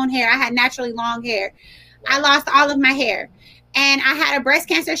my own hair. I had naturally long hair. I lost all of my hair. And I had a breast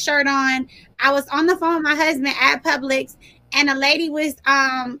cancer shirt on. I was on the phone with my husband at Publix. And a lady was,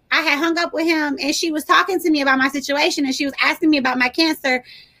 I had hung up with him, and she was talking to me about my situation, and she was asking me about my cancer.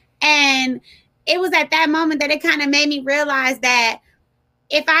 And it was at that moment that it kind of made me realize that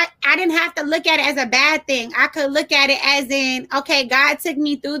if I didn't have to look at it as a bad thing. I could look at it as in, okay, God took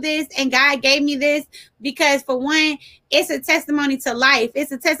me through this and God gave me this because, for one, it's a testimony to life.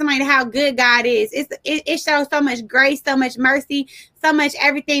 It's a testimony to how good God is. It shows so much grace, so much mercy, so much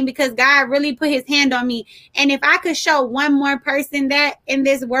everything, because God really put his hand on me. And if I could show one more person that in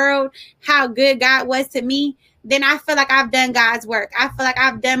this world how good God was to me, then I feel like I've done God's work. I feel like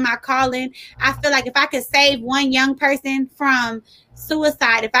I've done my calling. I feel like if I could save one young person from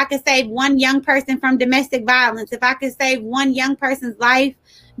suicide, if I could save one young person from domestic violence, if I could save one young person's life,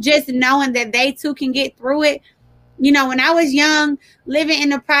 just knowing that they too can get through it. When I was young, living in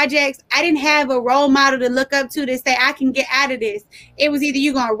the projects, I didn't have a role model to look up to say, I can get out of this. It was either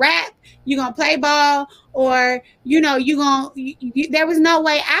you're going to rap, you're going to play ball, or, there was no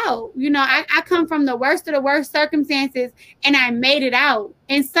way out. I come from the worst of the worst circumstances, and I made it out.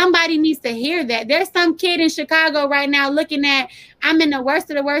 And somebody needs to hear that. There's some kid in Chicago right now looking at, I'm in the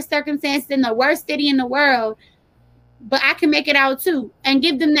worst of the worst circumstances in the worst city in the world, but I can make it out too, and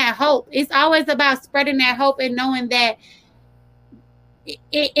give them that hope. It's always about spreading that hope and knowing that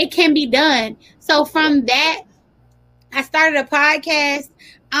it can be done. So from that, I started a podcast.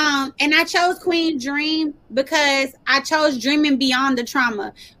 And I chose Queen Dream because I chose dreaming beyond the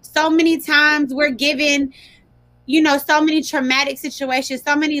trauma. So many times we're given, so many traumatic situations,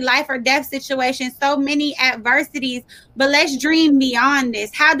 so many life or death situations, so many adversities, but let's dream beyond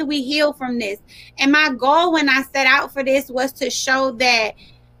this. How do we heal from this? And my goal when I set out for this was to show that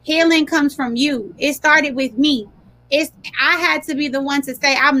healing comes from you. It started with me. I had to be the one to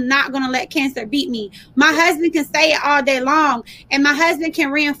say, I'm not going to let cancer beat me. My husband can say it all day long, and my husband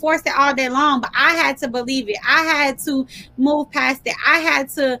can reinforce it all day long, but I had to believe it. I had to move past it. I had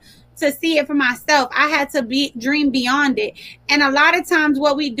to see it for myself. I had to dream beyond it. And a lot of times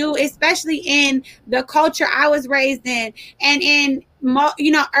what we do, especially in the culture I was raised in and in,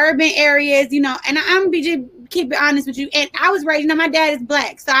 urban areas, and I'm just keep it honest with you. And I was raised, my dad is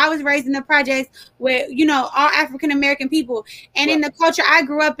Black. So I was raised in the projects with, all African-American people. And in the culture I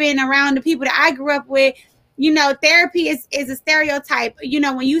grew up in, around the people that I grew up with, therapy is a stereotype.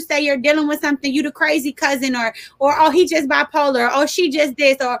 When you say you're dealing with something, you the crazy cousin, or oh, he just bipolar, or she just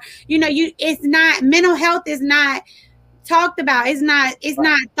this, or it's not, mental health is not talked about, it's not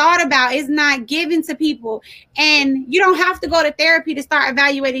thought about, it's not given to people. And you don't have to go to therapy to start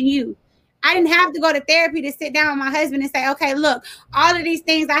evaluating you. I didn't have to go to therapy to sit down with my husband and say, okay, look, all of these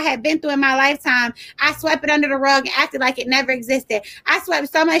things I had been through in my lifetime, I swept it under the rug and acted like it never existed. I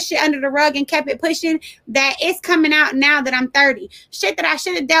swept so much shit under the rug and kept it pushing that it's coming out now that I'm 30. Shit that I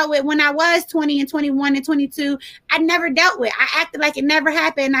should have dealt with when I was 20 and 21 and 22, I never dealt with. I acted like it never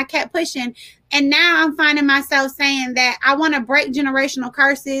happened, and I kept pushing. And now I'm finding myself saying that I want to break generational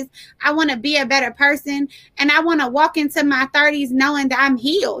curses. I want to be a better person. And I want to walk into my 30s knowing that I'm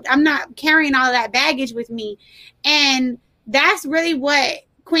healed. I'm not carrying all that baggage with me. And that's really what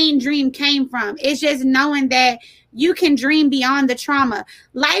Queen Dream came from. It's just knowing that you can dream beyond the trauma.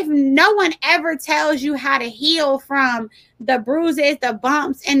 Life, no one ever tells you how to heal from the bruises, the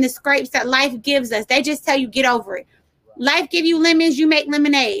bumps, and the scrapes that life gives us. They just tell you get over it. Life give you lemons, you make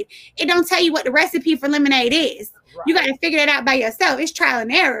lemonade. It don't tell you what the recipe for lemonade is. Right. You got to figure that out by yourself. It's trial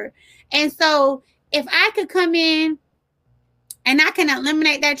and error. And so if I could come in and I can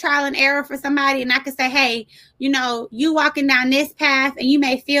eliminate that trial and error for somebody, and I could say, hey, you walking down this path and you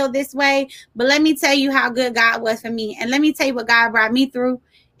may feel this way, but let me tell you how good God was for me. And let me tell you what God brought me through.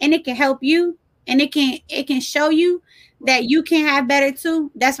 And it can help you, and it can show you that you can have better too.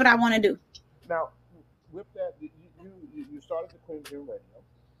 That's what I want to do. Now, with that, you started the Queen Dream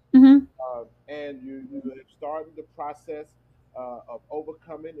Radio, and you have started the process of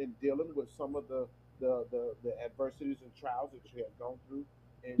overcoming and dealing with some of the adversities and trials that you have gone through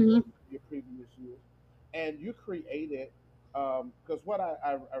in your previous years. And you created, because what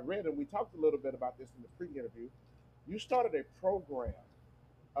I read, and we talked a little bit about this in the pre-interview, you started a program.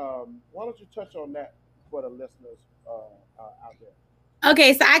 Why don't you touch on that for the listeners out there?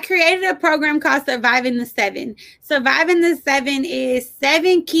 Okay, so I created a program called Surviving the 7. Surviving the 7 is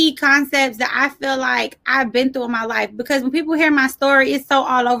 7 key concepts that I feel like I've been through in my life. Because when people hear my story, it's so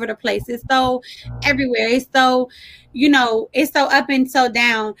all over the place. It's so everywhere. It's so, it's so up and so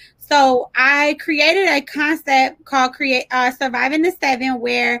down. So I created a concept called Surviving the 7,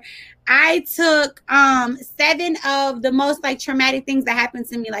 where I took 7 of the most traumatic things that happened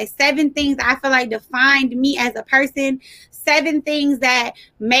to me, 7 things that I feel like defined me as a person, 7 things that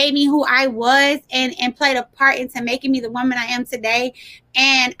made me who I was and played a part into making me the woman I am today.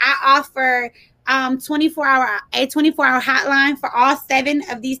 And I offer a 24-hour hotline for all 7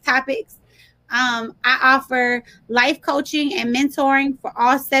 of these topics. I offer life coaching and mentoring for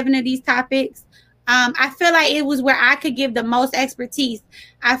all 7 of these topics. I feel like it was where I could give the most expertise.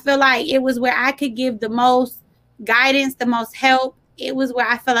 I feel like it was where I could give the most guidance, the most help. It was where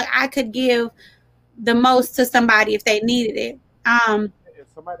I feel like I could give the most to somebody if they needed it. If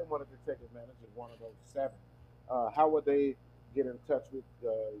somebody wanted to take advantage of one of those 7, how would they get in touch with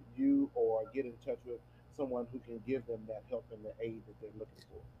you, or get in touch with someone who can give them that help and the aid that they're looking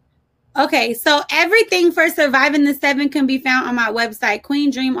for? Okay, so everything for Surviving the 7 can be found on my website,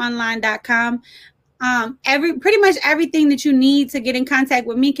 queendreamonline.com. Pretty much everything that you need to get in contact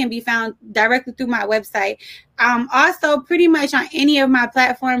with me can be found directly through my website. Also, pretty much on any of my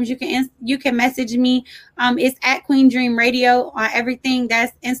platforms, you can message me. It's at Queen Dream Radio on everything.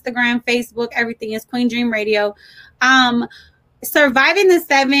 That's Instagram, Facebook. Everything is Queen Dream Radio. Surviving the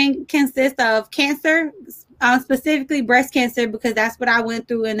 7 consists of cancer, specifically breast cancer, because that's what I went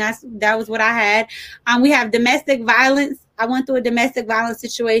through, and that was what I had. We have domestic violence. I went through a domestic violence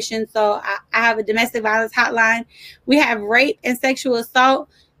situation, so I have a domestic violence hotline. We have rape and sexual assault,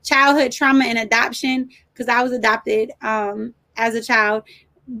 childhood trauma and adoption, because I was adopted as a child.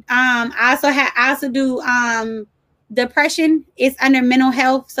 I also do depression is under mental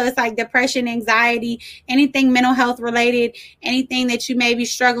health. So it's like depression, anxiety, anything mental health related, anything that you may be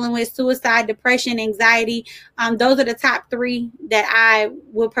struggling with, suicide, depression, anxiety. Those are the top three that I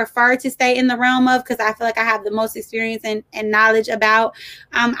would prefer to stay in the realm of, because I feel like I have the most experience and knowledge about.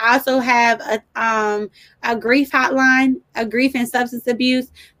 I also have a grief hotline, a grief and substance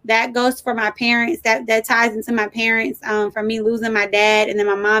abuse that goes for my parents. That ties into my parents, from me losing my dad and then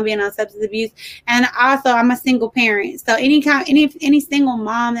my mom being on substance abuse. And also, I'm a single parent, so any single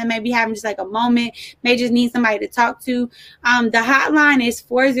mom that may be having just like a moment, may just need somebody to talk to. The hotline is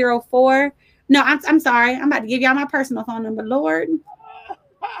 404. No, I'm sorry. I'm about to give y'all my personal phone number. Lord.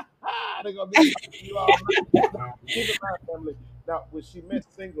 They're gonna be you all right. Keep in mind, family. Now, when she meant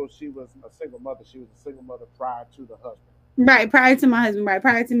single, she was a single mother. She was a single mother prior to the husband. Right, prior to my husband. Right,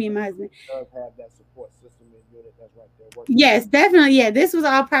 prior to me and my husband. Does have that support system and unit that's right there working. Yes, definitely. Yeah, this was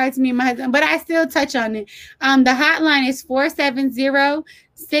all prior to me and my husband, but I still touch on it. The hotline is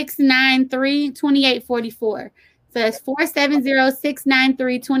 470-693-2844. So that's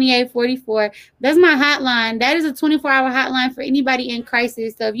 470-693-2844. That's my hotline. That is a 24-hour hotline for anybody in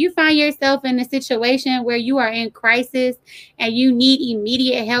crisis. So if you find yourself in a situation where you are in crisis and you need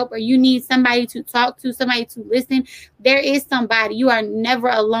immediate help, or you need somebody to talk to, somebody to listen, there is somebody. You are never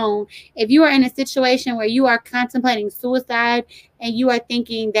alone. If you are in a situation where you are contemplating suicide and you are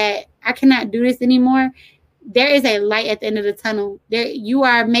thinking that I cannot do this anymore, there is a light at the end of the tunnel. There, you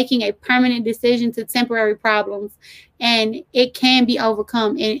are making a permanent decision to temporary problems, and it can be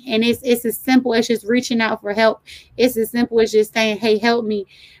overcome. And it's as simple as just reaching out for help. It's as simple as just saying, "Hey, help me."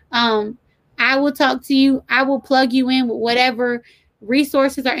 I will talk to you. I will plug you in with whatever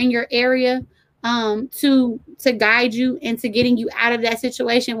resources are in your area, to guide you into getting you out of that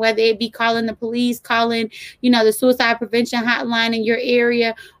situation, whether it be calling the police, calling, the suicide prevention hotline in your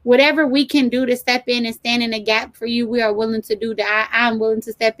area, whatever we can do to step in and stand in a gap for you, we are willing to do that. I'm willing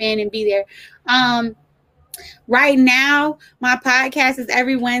to step in and be there. Right now, my podcast is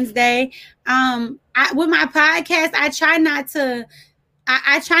every Wednesday. With my podcast, I try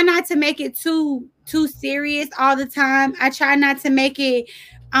not to make it too serious all the time. I try not to make it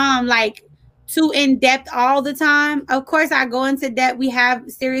like too in depth all the time. Of course, I go into depth. We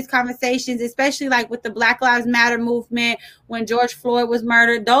have serious conversations, especially like with the Black Lives Matter movement, when George Floyd was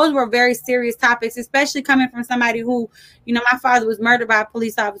murdered. Those were very serious topics, especially coming from somebody who, my father was murdered by a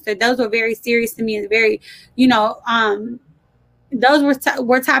police officer. Those were very serious to me, and very, those were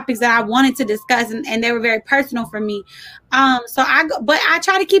topics that I wanted to discuss, and they were very personal for me. So but I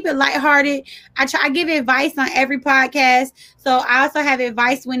try to keep it lighthearted. I give advice on every podcast. So I also have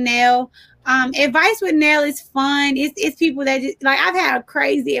Advice with Nell. Advice with Nell is fun. It's people that just, like, I've had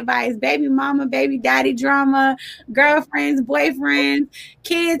crazy advice: baby mama, baby daddy drama, girlfriends, boyfriends,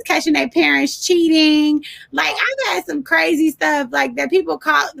 kids catching their parents cheating. Like, I've had some crazy stuff like that. People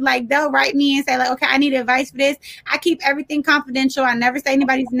call, like, they'll write me and say, like, okay, I need advice for this. I keep everything confidential. I never say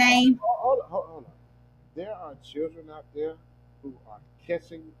anybody's name. Hold on. There are children out there who are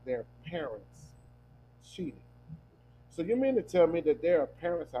catching their parents cheating. So you mean to tell me that there are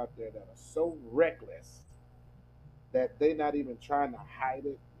parents out there that are so reckless that they're not even trying to hide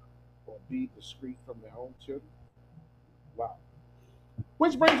it or be discreet from their own children? Wow.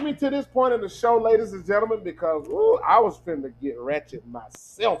 Which brings me to this point in the show, ladies and gentlemen, because I was finna get wretched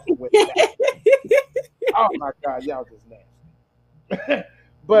myself with that. Oh my God, y'all just nasty.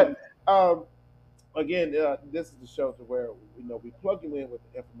 But again, this is the show to where we plug you in with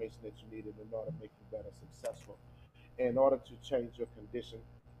the information that you need in order to make you better successful, in order to change your condition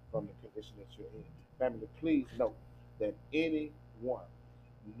from the condition that you're in. Family, please note that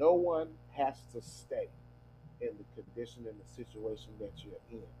no one has to stay in the condition and the situation that you're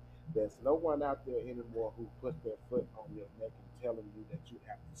in. There's no one out there anymore who put their foot on your neck and telling you that you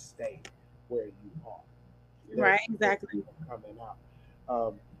have to stay where you are. Right, exactly. Coming out.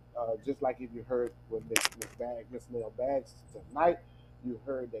 Just like if you heard with Miss Nell Bags tonight, you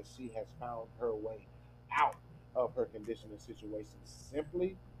heard that she has found her way out of her condition and situation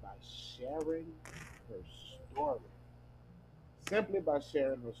simply by sharing her story. Simply by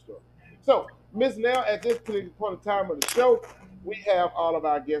sharing her story. So, Miss Nell, at this particular point in time of the show, we have all of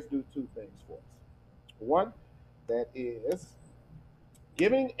our guests do two things for us. One, that is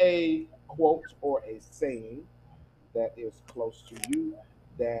giving a quote or a saying that is close to you,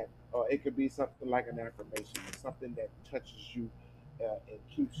 that it could be something like an affirmation, something that touches you and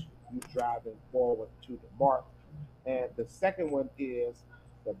keeps you driving forward to the mark. And the second one is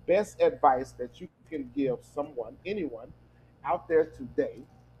the best advice that you can give someone, anyone out there today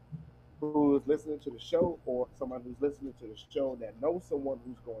who is listening to the show, or someone who's listening to the show that knows someone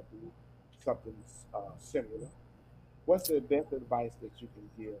who's going through something similar. What's the best advice that you can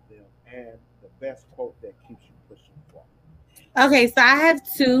give them, and the best quote that keeps you pushing forward? Okay, so I have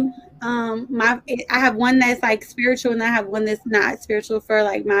two. I have one that's like spiritual, and I have one that's not spiritual for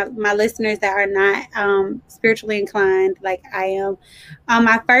like my listeners that are not spiritually inclined, like I am.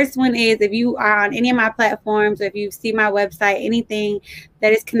 My first one is, if you are on any of my platforms, or if you see my website, anything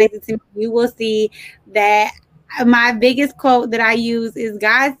that is connected to me, you will see that my biggest quote that I use is,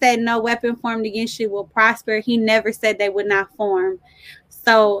 God said no weapon formed against you will prosper. He never said they would not form.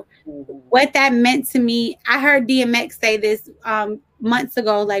 So Mhm. what that meant to me, I heard DMX say this months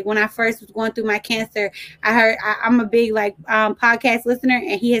ago, like when I first was going through my cancer. I'm a big like podcast listener,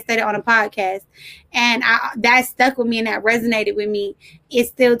 and he had said it on a podcast, and that stuck with me and that resonated with me. It's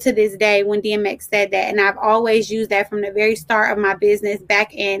still to this day when DMX said that, and I've always used that from the very start of my business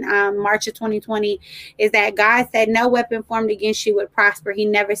back in March of 2020, is that God said no weapon formed against you would prosper. He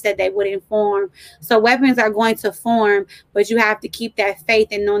never said they wouldn't form. So weapons are going to form, but you have to keep that faith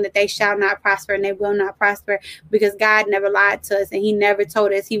and knowing that they shall not prosper and they will not prosper, because God never lied to us, and He never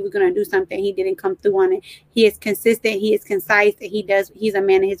told us He was going to do something He didn't come through on it. He is consistent, He is concise, and He's a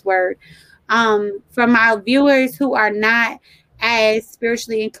man of His word. For my viewers who are not as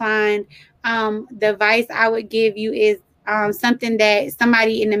spiritually inclined, the advice I would give you is something that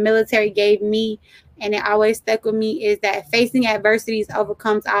somebody in the military gave me, and it always stuck with me, is that facing adversities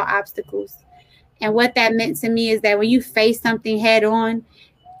overcomes all obstacles. And what that meant to me is that when you face something head on,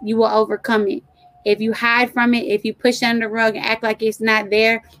 you will overcome it. If you hide from it, if you push it under the rug and act like it's not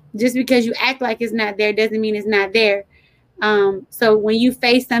there, just because you act like it's not there doesn't mean it's not there. So when you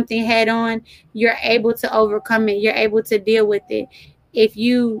face something head on, you're able to overcome it. You're able to deal with it. If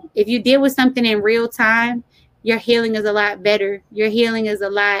you deal with something in real time, your healing is a lot better. Your healing is a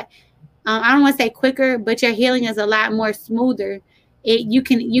lot, I don't want to say quicker, but your healing is a lot more smoother. You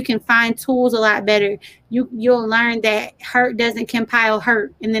can find tools a lot better. You'll learn that hurt doesn't compile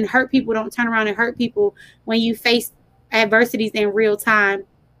hurt, and then hurt people don't turn around and hurt people when you face adversities in real time.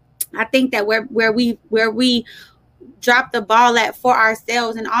 I think that where we drop the ball at for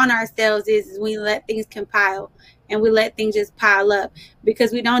ourselves and on ourselves is we let things compile, and we let things just pile up,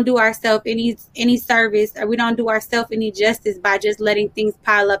 because we don't do ourselves any service, or we don't do ourselves any justice by just letting things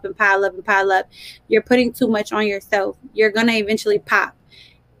pile up and pile up and pile up. You're putting too much on yourself. You're gonna eventually pop.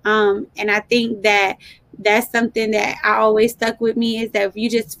 And I think that that's something that I always stuck with me, is that if you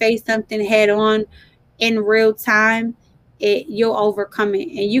just face something head on in real time, you'll overcome it,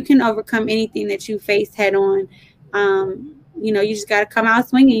 and you can overcome anything that you face head on. You just got to come out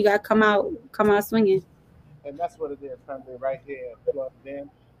swinging. You got to come out swinging. And that's what it is, family, right here at Plugged In.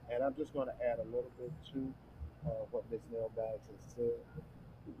 And I'm just going to add a little bit to what Ms. Neil Bags has said.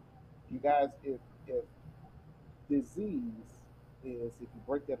 You guys, if disease is, if you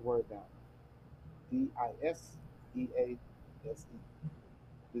break that word down, Diesease,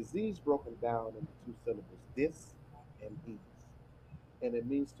 disease broken down into two syllables, dis and ease. And it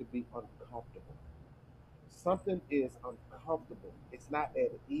means to be uncomfortable. Something is uncomfortable. It's not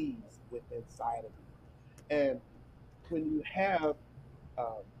at ease with inside of you. And when you have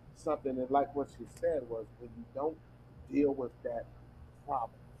um, something, and like what she said was, when you don't deal with that problem,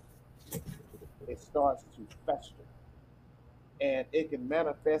 it starts to fester, and it can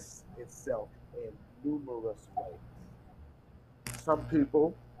manifest itself in numerous ways. Some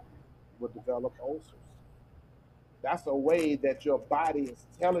people will develop ulcers. That's a way that your body is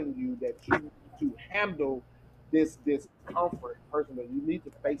telling you that you need to handle this discomfort personally. You need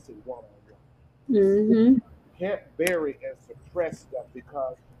to face it one on one. Mm-hmm. You can't bury and suppress stuff,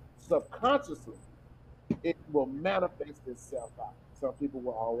 because subconsciously it will manifest itself out. Some people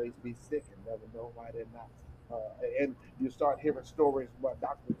will always be sick and never know why they're not. And you start hearing stories about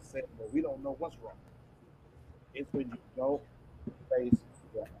doctors saying, well, we don't know what's wrong. It's when you don't face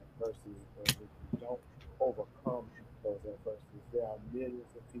your adversity, or when you don't overcome those adversities. There are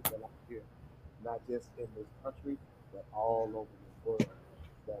millions of people out here, not just in this country, but all over the world,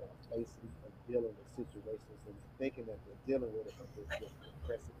 that are facing and dealing with situations and thinking that they're dealing with it, but they're just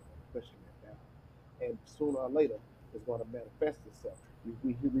suppressing it and pushing it down. And sooner or later, it's going to manifest itself.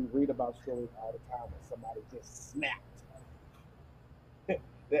 We read about stories all the time when somebody just snapped.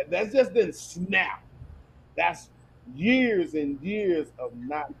 That's just been snapped. That's years and years of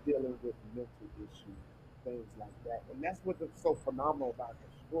not dealing with mental issues, things like that. And that's what's so phenomenal about the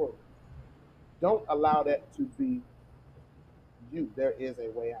story. Don't allow that to be you. There is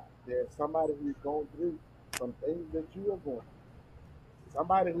a way out. There's somebody who's going through some things that you are going through.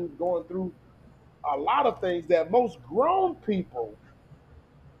 Somebody who's going through a lot of things that most grown people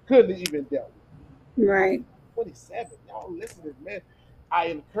couldn't even deal with. Right. 27, y'all listening, man. I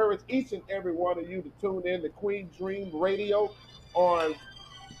encourage each and every one of you to tune in to Queen Dream Radio on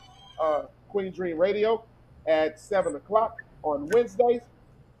Queen Dream Radio at 7 o'clock on Wednesdays.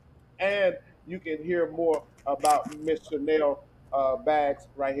 And you can hear more about Miss Chanel Bags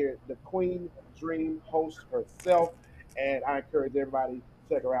right here, the Queen Dream host herself. And I encourage everybody to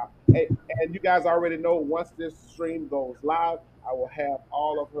check her out. Hey, and you guys already know once this stream goes live, I will have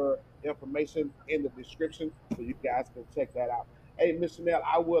all of her information in the description so you guys can check that out. Hey, Miss Chanel,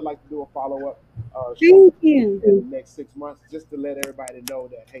 I would like to do a follow up show in the next 6 months just to let everybody know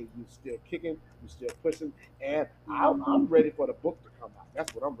that, hey, you're still kicking, you're still pushing, and I'm ready for the book to come out.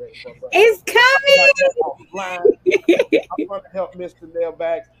 That's what I'm ready for. Bro. It's coming. I'm going to help Miss Chanel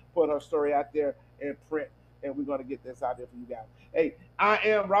Bags put her story out there in print, and we're going to get this out there for you guys. Hey, I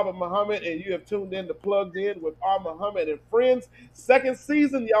am Robert Muhammad, and you have tuned in to Plugged In with R. Muhammad and Friends. Second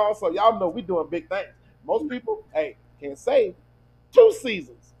season, y'all, so y'all know we're doing big things. Most people, hey, can't say 2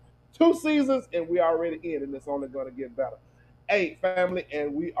 seasons. 2 seasons, and we already in, and it's only going to get better. Hey, family,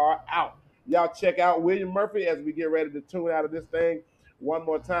 and we are out. Y'all check out William Murphy as we get ready to tune out of this thing one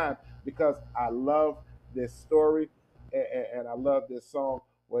more time because I love this story and I love this song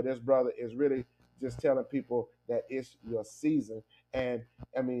where this brother is really just telling people that it's your season. And,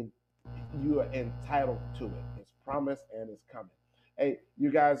 I mean, you are entitled to it. It's promised and it's coming. Hey,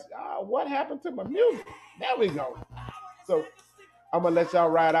 you guys, what happened to my music? There we go. So I'm going to let y'all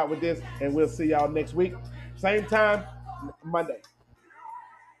ride out with this, and we'll see y'all next week. Same time, Monday.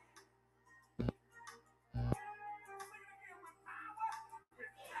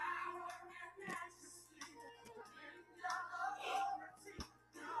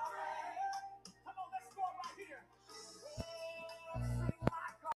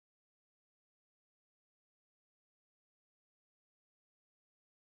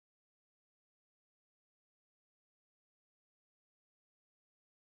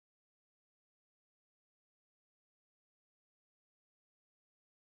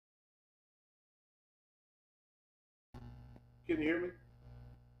 Can you hear me?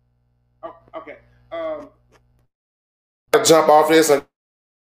 Oh, okay. Jump off this.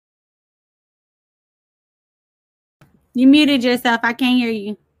 You muted yourself. I can't hear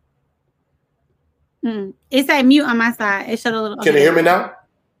you. It's at mute on my side. It showed a little. Can you hear me now?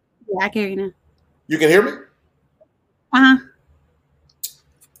 Yeah, I can hear you now. You can hear me?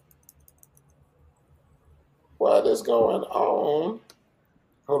 What is going on?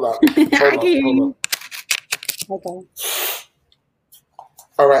 Hold on. I can hear you. Okay.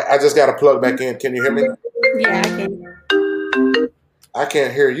 All right, I just got to plug back in. Can you hear me? Yeah, I can. I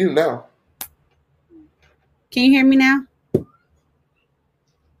can't hear you now. Can you hear me now? Can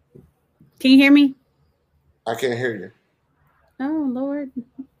you hear me? I can't hear you. Oh, Lord.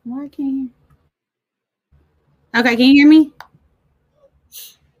 Why can't you? Okay, can you hear me?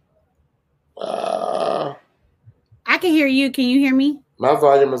 I can hear you. Can you hear me? My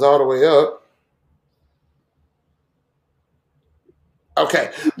volume is all the way up.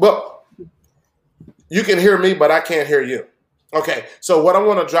 Okay, well, you can hear me, but I can't hear you. Okay, so what I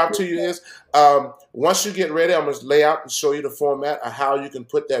want to drop to you is once you get ready, I'm going to lay out and show you the format of how you can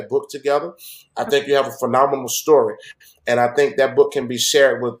put that book together. I think you have a phenomenal story, and I think that book can be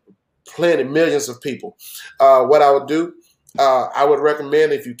shared with millions of people. What I would do, I would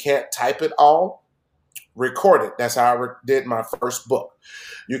recommend if you can't type it all, record it. That's how I did my first book.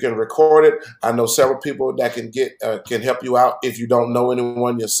 You can record it. I know several people that can help you out if you don't know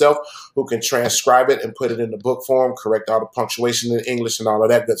anyone yourself who can transcribe it and put it in the book form, correct all the punctuation in English and all of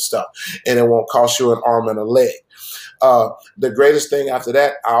that good stuff. And it won't cost you an arm and a leg. The greatest thing after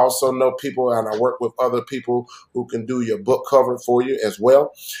that, I also know people and I work with other people who can do your book cover for you as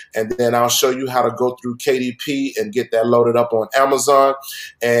well. And then I'll show you how to go through KDP and get that loaded up on Amazon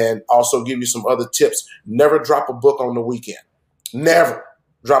and also give you some other tips. Never drop a book on the weekend. Never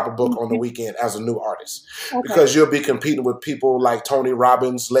drop a book on the weekend as a new artist because you'll be competing with people like Tony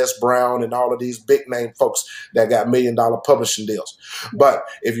Robbins, Les Brown, and all of these big name folks that got $1 million publishing deals. But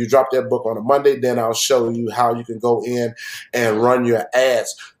if you drop that book on a Monday, then I'll show you how you can go in and run your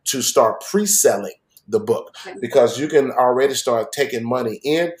ads to start pre-selling the book because you can already start taking money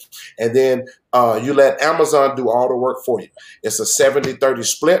in and then you let Amazon do all the work for you. It's a 70-30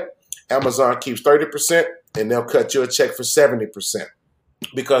 split. Amazon keeps 30% and they'll cut you a check for 70%.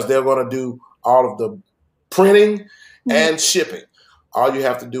 Because they're going to do all of the printing and shipping. All you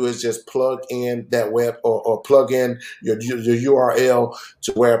have to do is just plug in that web or plug in your URL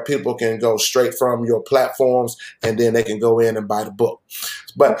to where people can go straight from your platforms and then they can go in and buy the book.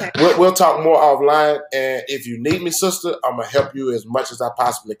 But Okay. we'll talk more offline. And if you need me, sister, I'm going to help you as much as I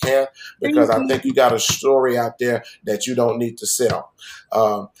possibly can, because I think you got a story out there that you don't need to sit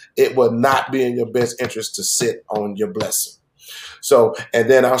on. It will not be in your best interest to sit on your blessing. So, and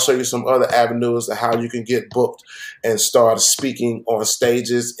then I'll show you some other avenues of how you can get booked and start speaking on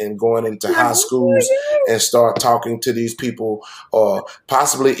stages and going into high schools and start talking to these people, or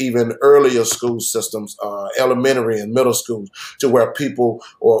possibly even earlier school systems, elementary and middle schools, to where people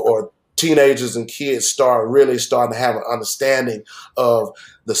or teenagers and kids starting to have an understanding of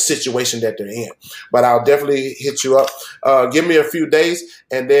the situation that they're in. But I'll definitely hit you up. Give me a few days,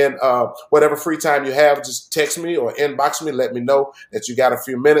 and then whatever free time you have, just text me or inbox me. Let me know that you got a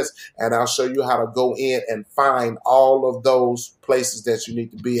few minutes, and I'll show you how to go in and find all of those places that you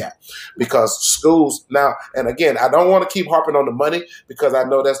need to be at. Because schools now, and again, I don't want to keep harping on the money, because I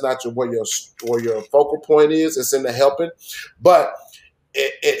know that's not where your focal point is. It's in the helping, but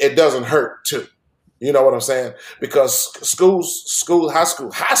it doesn't hurt too. You know what I'm saying? Because high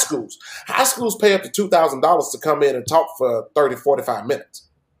schools pay up to $2,000 to come in and talk for 30, 45 minutes.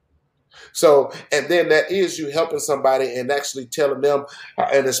 So, and then that is you helping somebody and actually telling them,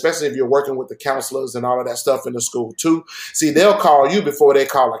 and especially if you're working with the counselors and all of that stuff in the school too. See, they'll call you before they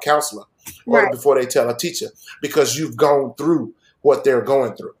call a counselor, or before they tell a teacher, because you've gone through what they're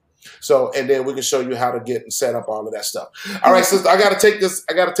going through. So, and then we can show you how to get and set up all of that stuff. All right, sister, I got to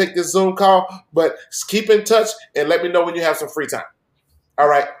take this Zoom call, but keep in touch and let me know when you have some free time. All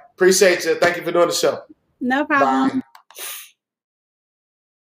right. Appreciate you. Thank you for doing the show. No problem. Bye.